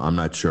 I'm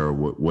not sure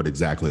what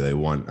exactly they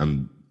want.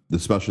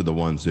 Especially the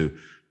ones who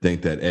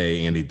think that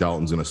A, Andy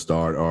Dalton's going to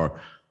start,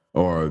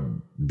 or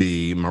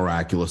B,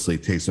 miraculously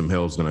Taysom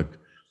Hill's going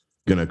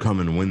to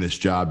come and win this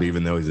job,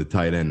 even though he's a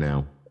tight end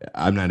now.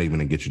 I'm not even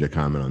going to get you to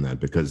comment on that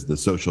because the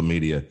social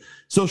mediaites,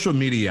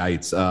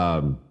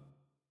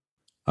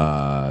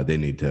 they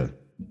need to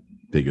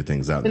figure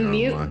things out in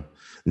their own mind.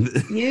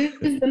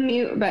 Use the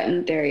mute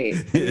button,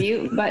 Darius. The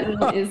mute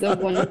button is a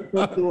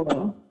wonderful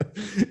tool.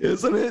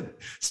 Isn't it?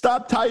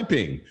 Stop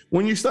typing.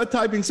 When you start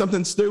typing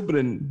something stupid,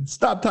 and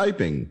stop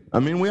typing. I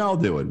mean, we all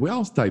do it. We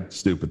all type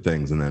stupid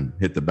things and then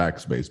hit the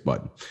backspace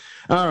button.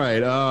 All right.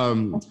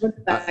 That's what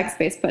the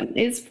backspace button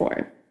is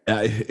for.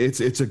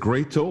 It's a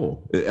great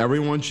tool.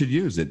 Everyone should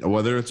use it,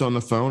 whether it's on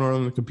the phone or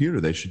on the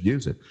computer. They should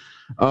use it.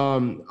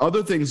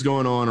 Other things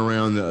going on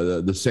around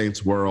the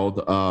Saints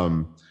world.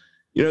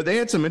 They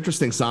had some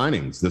interesting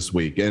signings this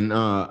week, and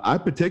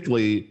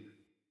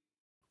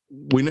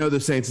we know the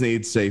Saints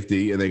need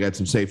safety, and they got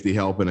some safety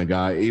help in a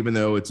guy, even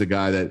though it's a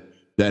guy that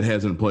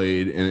hasn't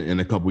played in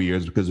a couple of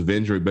years because of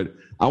injury. But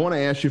I want to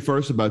ask you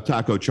first about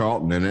Taco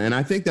Charlton, and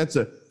I think that's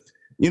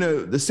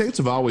the Saints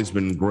have always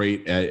been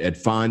great at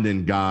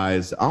finding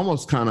guys,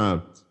 almost kind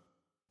of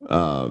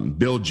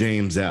Bill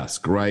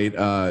James-esque, right,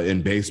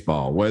 in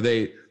baseball, where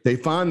they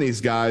find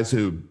these guys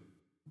who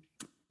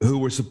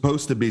were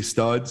supposed to be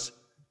studs,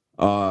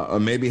 or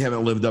maybe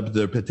haven't lived up to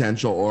their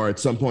potential, or at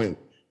some point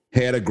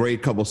had a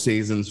great couple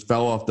seasons,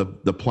 fell off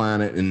the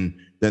planet, and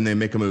then they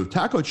make a move.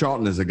 Taco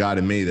Charlton is a guy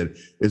to me that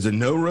is a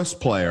no-risk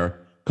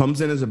player,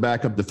 comes in as a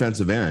backup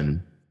defensive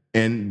end,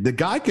 and the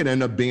guy could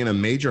end up being a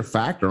major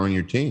factor on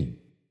your team.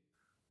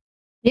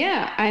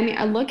 Yeah, I mean,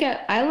 I look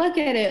at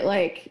it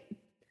like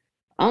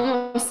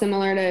almost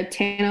similar to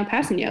Tano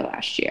Passanio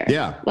last year.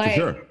 Yeah, like, for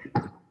sure.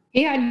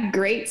 He had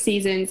great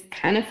seasons,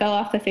 kind of fell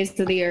off the face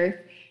of the earth,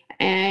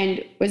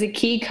 and was a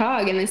key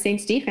cog in the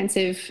Saints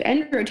defensive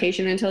end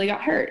rotation until he got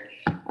hurt.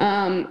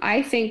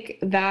 I think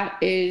that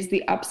is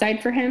the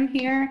upside for him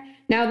here.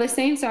 Now the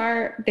Saints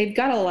they've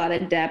got a lot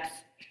of depth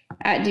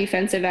at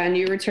defensive end.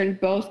 You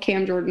returned both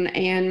Cam Jordan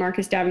and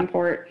Marcus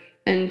Davenport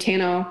and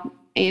Tano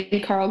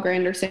and Carl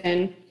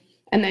Granderson.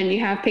 And then you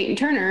have Peyton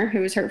Turner,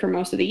 who was hurt for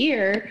most of the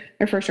year,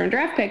 their first-round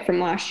draft pick from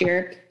last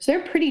year. So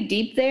they're pretty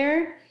deep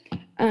there.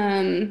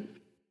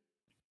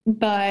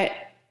 But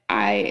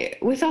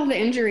with all the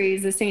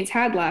injuries the Saints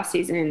had last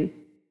season,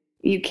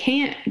 you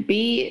can't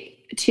be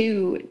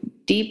too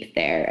deep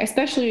there,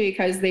 especially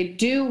because they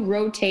do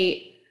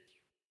rotate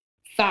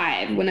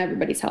 5 when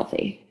everybody's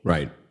healthy.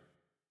 Right.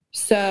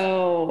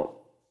 So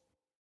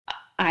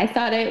I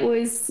thought it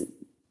was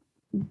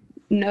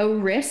no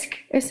risk,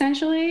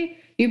 essentially.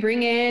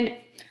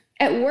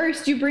 At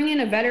worst, you bring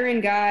in a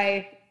veteran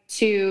guy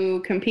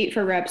to compete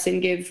for reps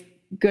and give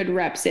good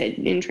reps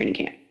in training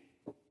camp.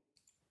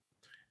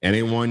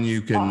 Anyone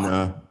you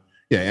can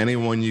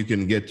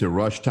get to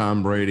rush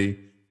Tom Brady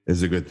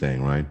is a good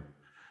thing, right?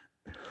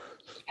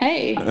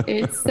 Hey,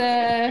 it's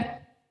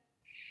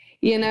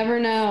you never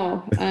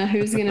know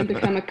who's going to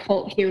become a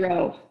cult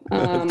hero.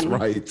 That's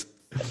right.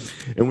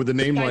 And with a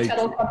name like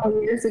a couple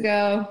of years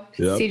ago,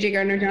 yep. C.J.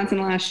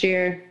 Gardner-Johnson last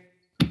year.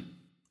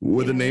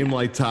 With a name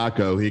like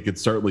Taco, he could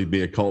certainly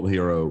be a cult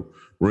hero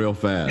real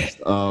fast.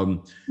 Yes.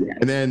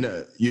 And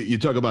then you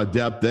talk about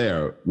depth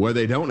there. Where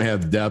they don't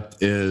have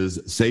depth is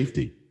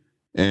safety.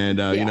 And,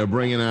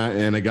 bringing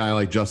in a guy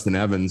like Justin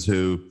Evans,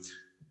 who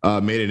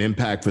made an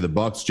impact for the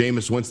Bucs.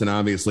 Jameis Winston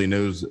obviously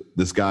knows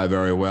this guy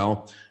very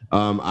well.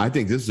 I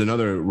think this is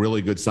another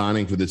really good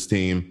signing for this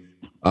team.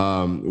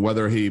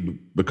 Whether he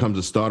becomes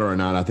a starter or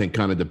not, I think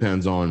kind of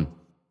depends on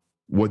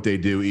what they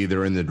do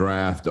either in the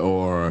draft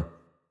or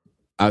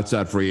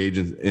outside free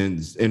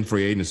agents in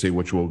free agency,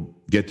 which we'll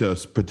get to a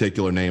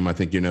particular name. I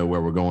think you know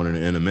where we're going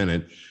in a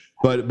minute.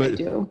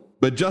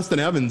 But Justin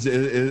Evans,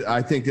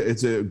 I think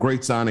it's a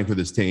great signing for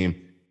this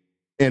team.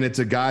 And it's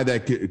a guy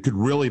that could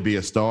really be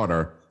a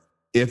starter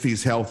if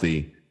he's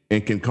healthy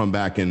and can come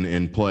back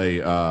and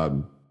play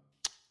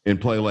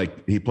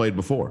like he played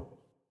before.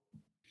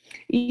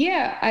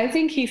 Yeah, I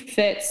think he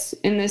fits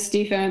in this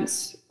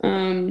defense.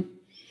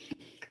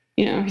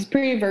 He's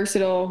pretty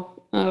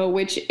versatile,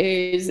 which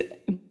is,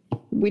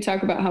 we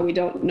talk about how we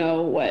don't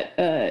know what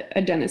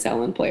a Dennis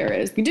Allen player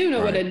is. We do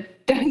know what a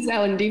Dennis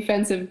Allen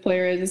defensive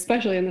player is,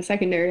 especially in the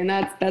secondary, and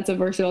that's a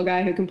versatile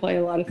guy who can play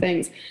a lot of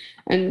things.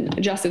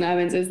 And Justin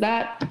Evans is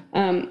that.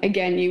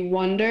 Again, you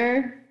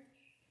wonder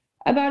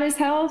about his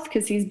health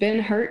because he's been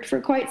hurt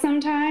for quite some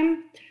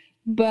time.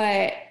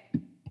 But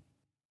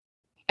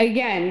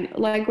again,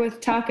 like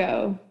with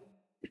Taco,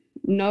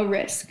 no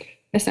risk,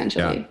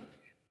 essentially,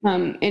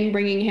 in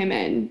bringing him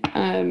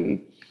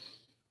in.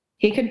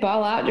 He could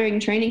ball out during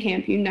training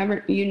camp. You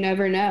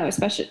never know,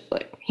 especially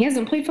like he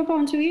hasn't played football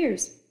in 2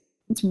 years.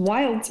 It's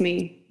wild to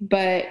me,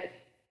 but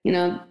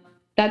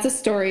that's a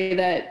story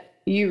that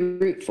you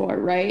root for,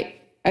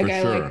 right? A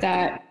guy like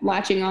that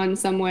latching on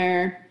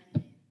somewhere.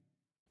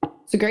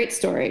 It's a great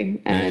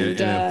story. And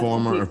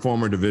a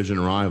former division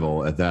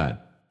rival at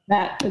that.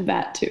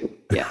 That too.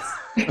 Yes.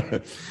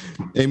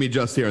 Amy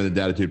Just here on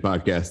the Datitude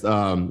podcast.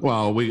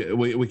 Well,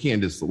 we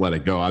can't just let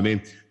it go. I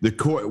mean, the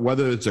court,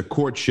 whether it's a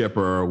courtship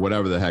or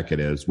whatever the heck it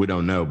is, we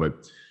don't know.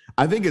 But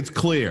I think it's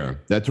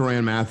clear that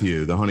Tyrann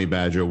Mathieu, the Honey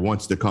Badger,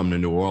 wants to come to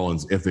New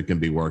Orleans if it can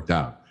be worked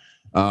out.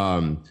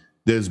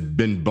 there's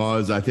been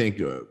buzz. I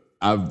think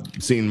I've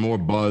seen more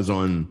buzz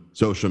on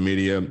social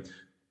media,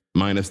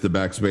 minus the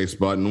backspace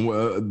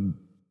button,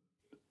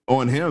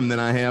 on him than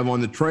I have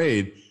on the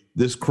trade.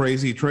 This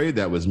crazy trade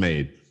that was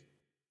made,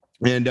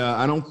 and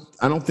I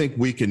don't think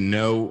we can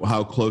know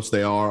how close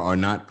they are or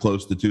not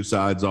close the two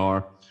sides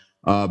are.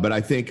 But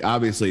I think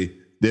obviously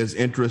there's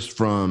interest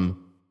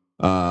from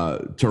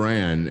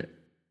Turan.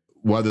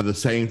 Whether the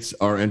Saints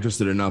are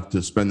interested enough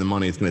to spend the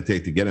money it's going to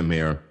take to get him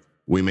here,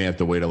 we may have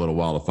to wait a little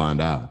while to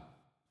find out.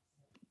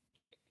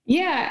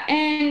 Yeah,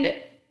 and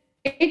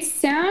it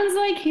sounds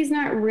like he's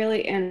not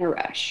really in a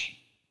rush.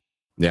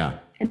 Yeah.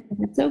 And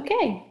that's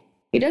okay.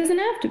 He doesn't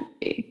have to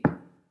be.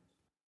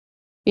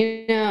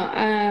 You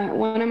know,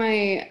 one of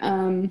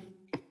my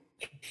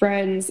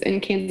friends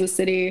in Kansas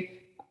City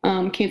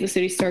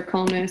Star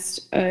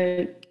columnist,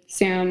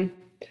 Sam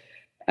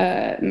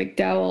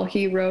McDowell,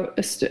 he wrote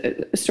a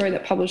story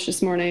that published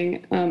this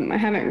morning. I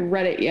haven't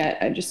read it yet.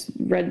 I just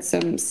read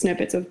some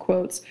snippets of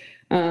quotes.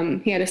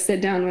 He had a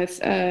sit down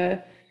with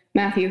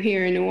Matthew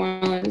here in New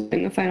Orleans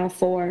in the Final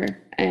Four,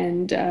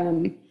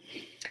 and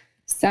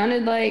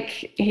sounded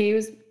like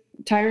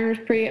Tyrann was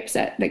pretty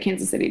upset that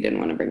Kansas City didn't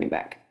want to bring him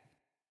back.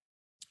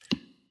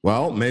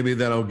 Well, maybe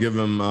that'll give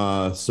him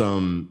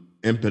some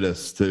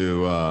impetus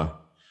to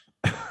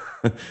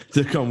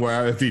to come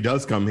where if he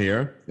does come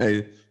here.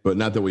 Hey, but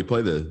not that we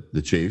play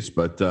the Chiefs,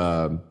 but give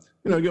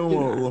him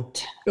a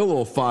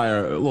little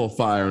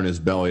fire in his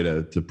belly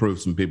to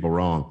prove some people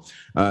wrong.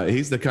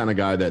 He's the kind of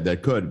guy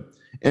that could.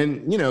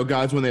 And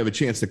guys, when they have a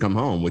chance to come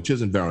home, which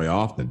isn't very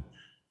often,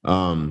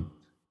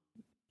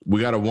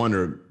 we got to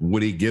wonder,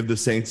 would he give the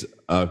Saints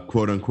a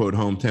quote unquote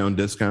hometown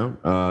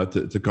discount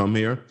to come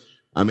here?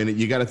 I mean,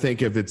 you got to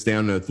think if it's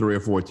down to 3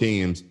 or 4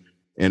 teams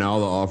and all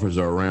the offers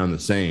are around the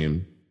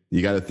same,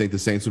 you got to think the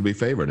Saints would be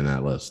favored in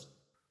that list.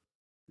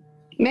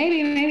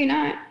 Maybe, maybe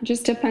not.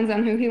 Just depends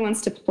on who he wants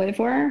to play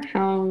for,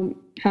 how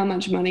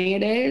much money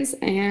it is,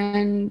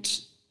 and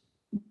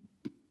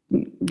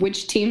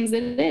which teams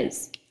it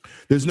is.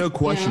 There's no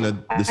question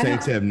that the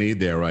Saints have need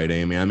there, right,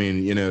 Amy? I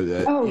mean,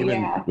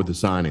 with the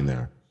signing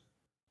there.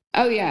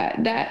 Oh,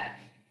 yeah. That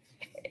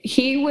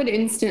he would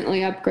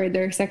instantly upgrade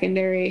their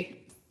secondary.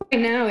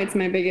 Right now, it's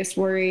my biggest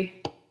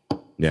worry.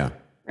 Yeah.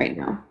 Right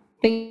now.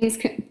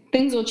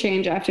 Things will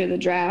change after the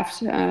draft,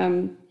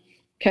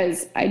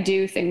 because I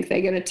do think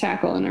they get a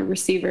tackle and a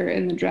receiver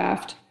in the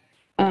draft.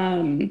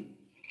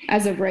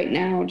 As of right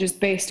now, just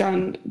based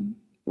on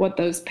what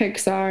those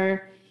picks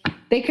are,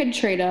 they could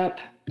trade up.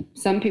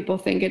 Some people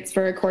think it's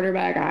for a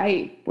quarterback.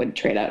 I would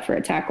trade up for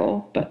a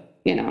tackle, but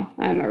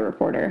I'm a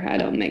reporter. I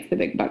don't make the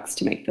big bucks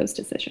to make those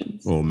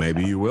decisions. Well,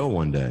 maybe you will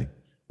one day.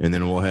 And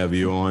then we'll have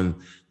you on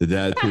the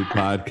Datitude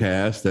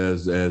podcast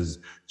as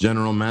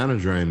general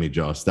manager, Amy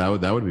Just. That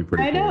would be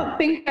pretty cool. I don't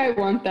think I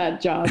want that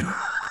job.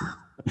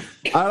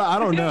 I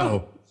don't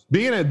know.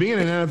 Being an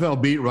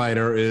NFL beat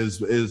writer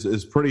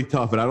is pretty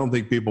tough, and I don't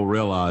think people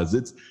realize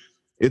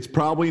it's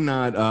probably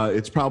not.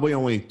 It's probably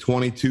only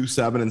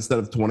 22/7 instead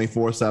of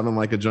 24/7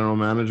 like a general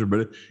manager,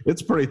 but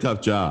it's a pretty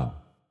tough job.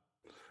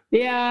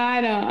 Yeah,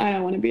 I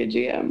don't want to be a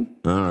GM.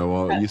 All right,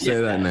 well, you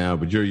say that now,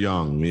 but you're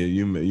young.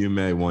 You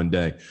may one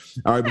day.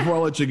 All right, before I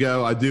let you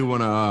go, I do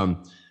want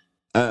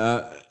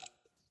to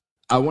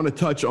I want to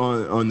touch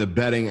on the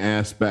betting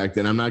aspect,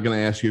 and I'm not going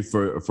to ask you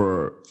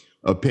for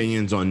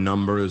opinions on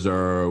numbers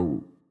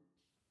or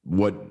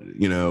what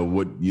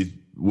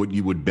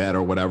you would bet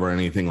or whatever,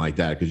 anything like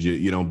that, because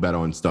you don't bet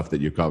on stuff that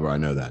you cover. I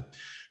know that.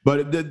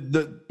 But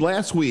the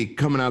last week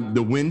coming up,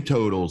 the win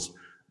totals.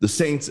 The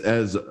Saints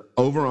as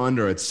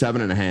over/under at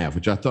 7.5,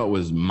 which I thought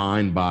was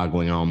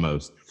mind-boggling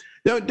almost.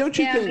 Don't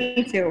you think? Yeah,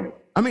 me too.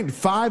 I mean,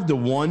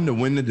 5-1 to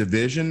win the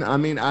division. I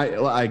mean,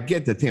 I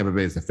get that Tampa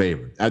Bay is the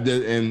favorite,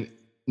 and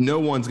no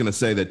one's going to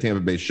say that Tampa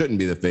Bay shouldn't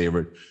be the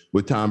favorite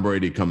with Tom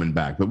Brady coming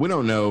back. But we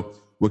don't know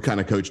what kind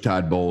of coach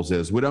Todd Bowles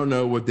is. We don't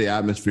know what the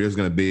atmosphere is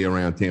going to be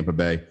around Tampa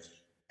Bay.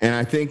 And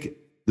I think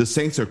the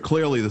Saints are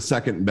clearly the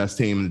second best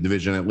team in the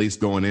division, at least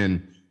going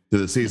into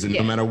the season,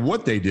 no matter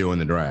what they do in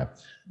the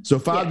draft. So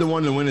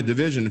 5-1 to win a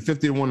division,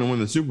 50-1 to win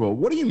the Super Bowl.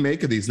 What do you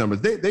make of these numbers?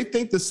 They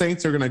think the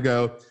Saints are going to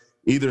go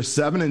either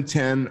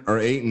 7-10 or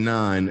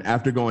 8-9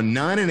 after going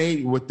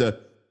 9-8 with the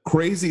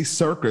crazy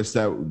circus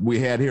that we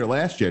had here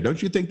last year.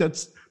 Don't you think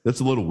that's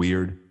a little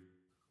weird?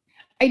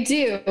 I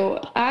do.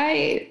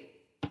 I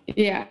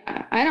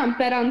don't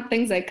bet on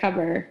things I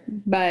cover,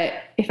 but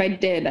if I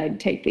did, I'd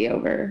take the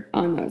over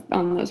on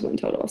those win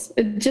totals.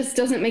 It just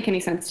doesn't make any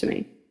sense to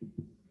me.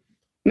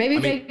 Maybe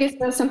Vegas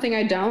does something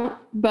I don't,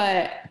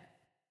 but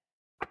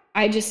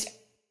I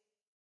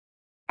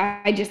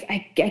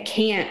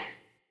can't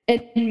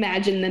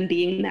imagine them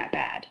being that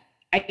bad.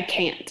 I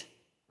can't.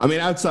 I mean,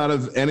 outside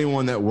of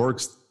anyone that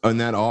works in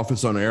that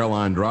office on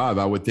Airline Drive,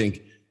 I would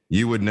think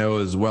you would know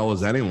as well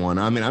as anyone.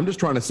 I mean, I'm just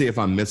trying to see if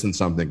I'm missing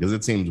something because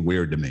it seems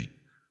weird to me.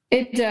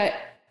 I'm trying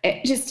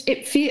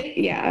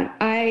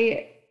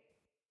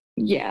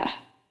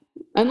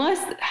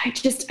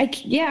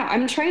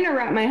to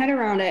wrap my head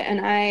around it,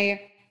 and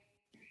I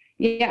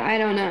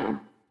don't know.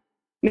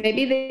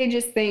 Maybe they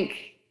just think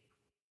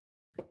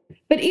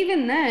But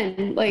even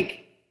then,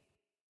 like,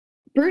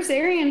 Bruce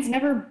Arians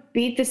never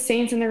beat the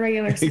Saints in the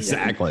regular season.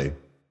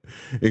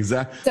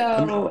 Exactly.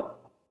 So,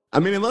 I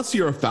mean, unless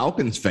you're a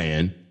Falcons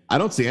fan, I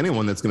don't see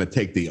anyone that's going to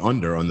take the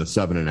under on the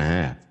 7.5.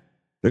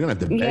 They're going to have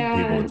to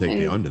beg people to take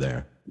the under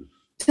there.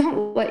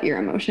 Don't let your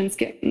emotions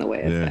get in the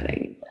way of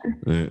betting.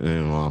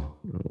 Well,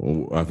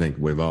 I think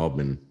we've all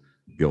been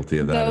guilty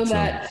of that. Though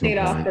that paid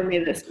off for me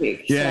this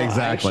week. Yeah,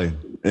 exactly.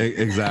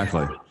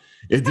 Exactly.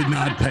 It did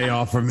not pay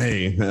off for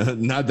me.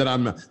 Not that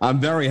I'm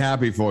very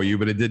happy for you,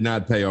 but it did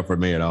not pay off for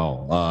me at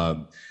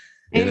all.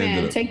 Hey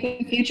man,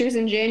 taking futures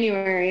in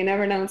January, you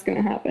never know what's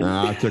going to happen.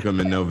 I took them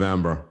in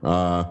November.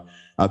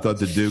 I thought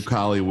the Duke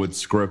Hollywood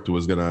script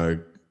was going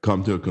to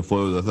come to a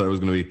conclusion. I thought it was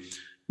going to be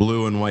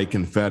blue and white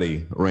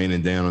confetti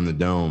raining down on the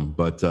dome.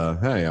 But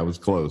hey, I was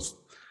close.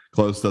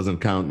 Close doesn't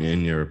count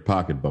in your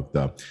pocketbook,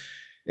 though.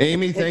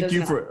 Amy, thank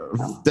you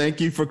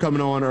for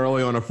coming on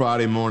early on a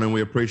Friday morning.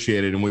 We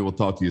appreciate it, and we will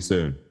talk to you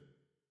soon.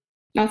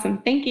 Awesome.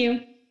 Thank you.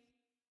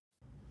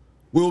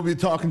 We'll be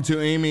talking to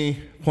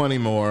Amy plenty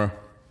more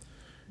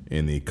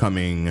in the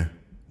coming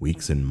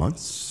weeks and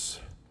months.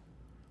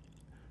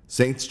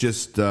 Saints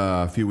just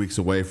a few weeks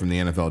away from the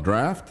NFL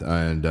draft,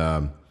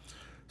 and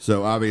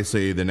so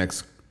obviously the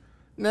next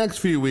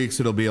few weeks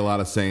it'll be a lot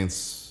of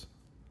Saints,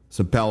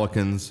 some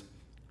Pelicans,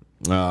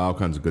 all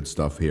kinds of good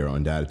stuff here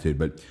on Datitude.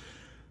 But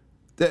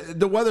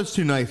the weather's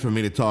too nice for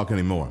me to talk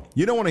anymore.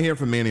 You don't want to hear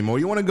from me anymore.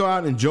 You want to go out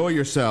and enjoy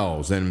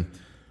yourselves. And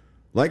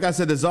like I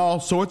said, there's all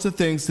sorts of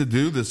things to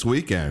do this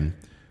weekend.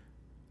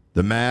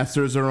 The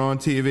Masters are on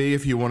TV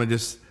if you want to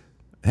just,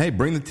 hey,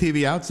 bring the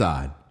TV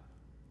outside.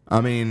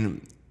 I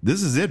mean,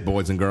 this is it,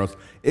 boys and girls.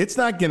 It's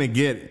not going to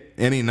get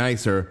any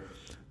nicer.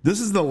 This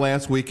is the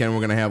last weekend we're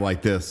going to have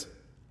like this,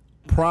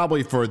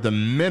 probably for the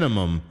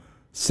minimum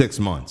 6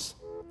 months.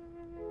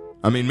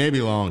 I mean,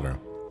 maybe longer.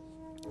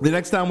 The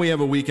next time we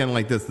have a weekend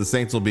like this, the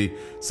Saints will be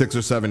 6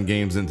 or 7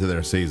 games into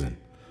their season.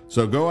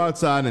 So go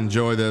outside and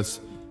enjoy this.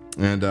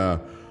 And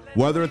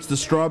whether it's the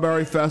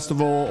Strawberry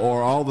Festival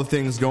or all the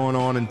things going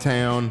on in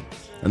town,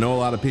 I know a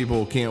lot of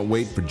people can't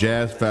wait for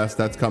Jazz Fest.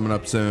 That's coming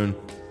up soon.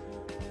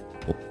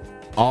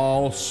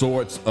 All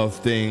sorts of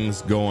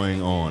things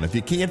going on. If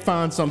you can't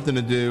find something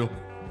to do,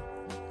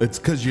 it's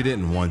because you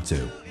didn't want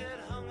to.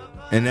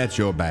 And that's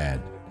your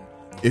bad.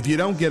 If you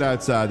don't get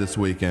outside this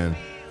weekend,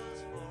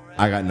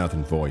 I got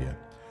nothing for you.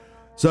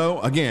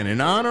 So, again,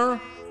 in honor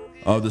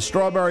of the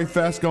Strawberry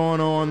Fest going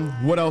on,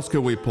 what else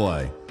could we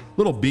play?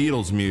 Little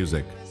Beatles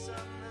music.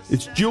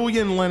 It's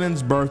Julian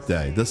Lennon's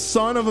birthday. The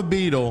son of a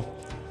Beatle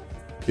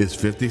is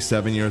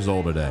 57 years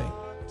old today.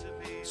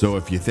 So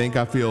if you think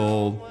I feel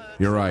old,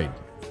 you're right.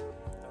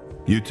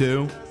 You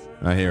too?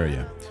 I hear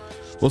you.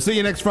 We'll see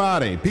you next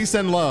Friday. Peace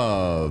and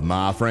love,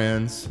 my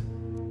friends.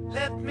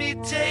 Let me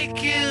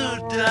take you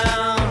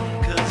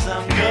down, 'cause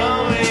I'm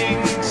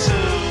going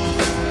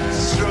to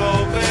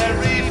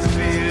strawberry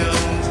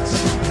fields.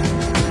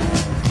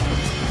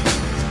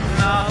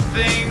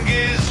 Nothing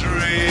is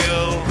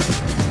real,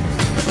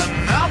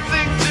 and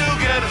nothing to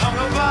get hung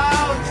about.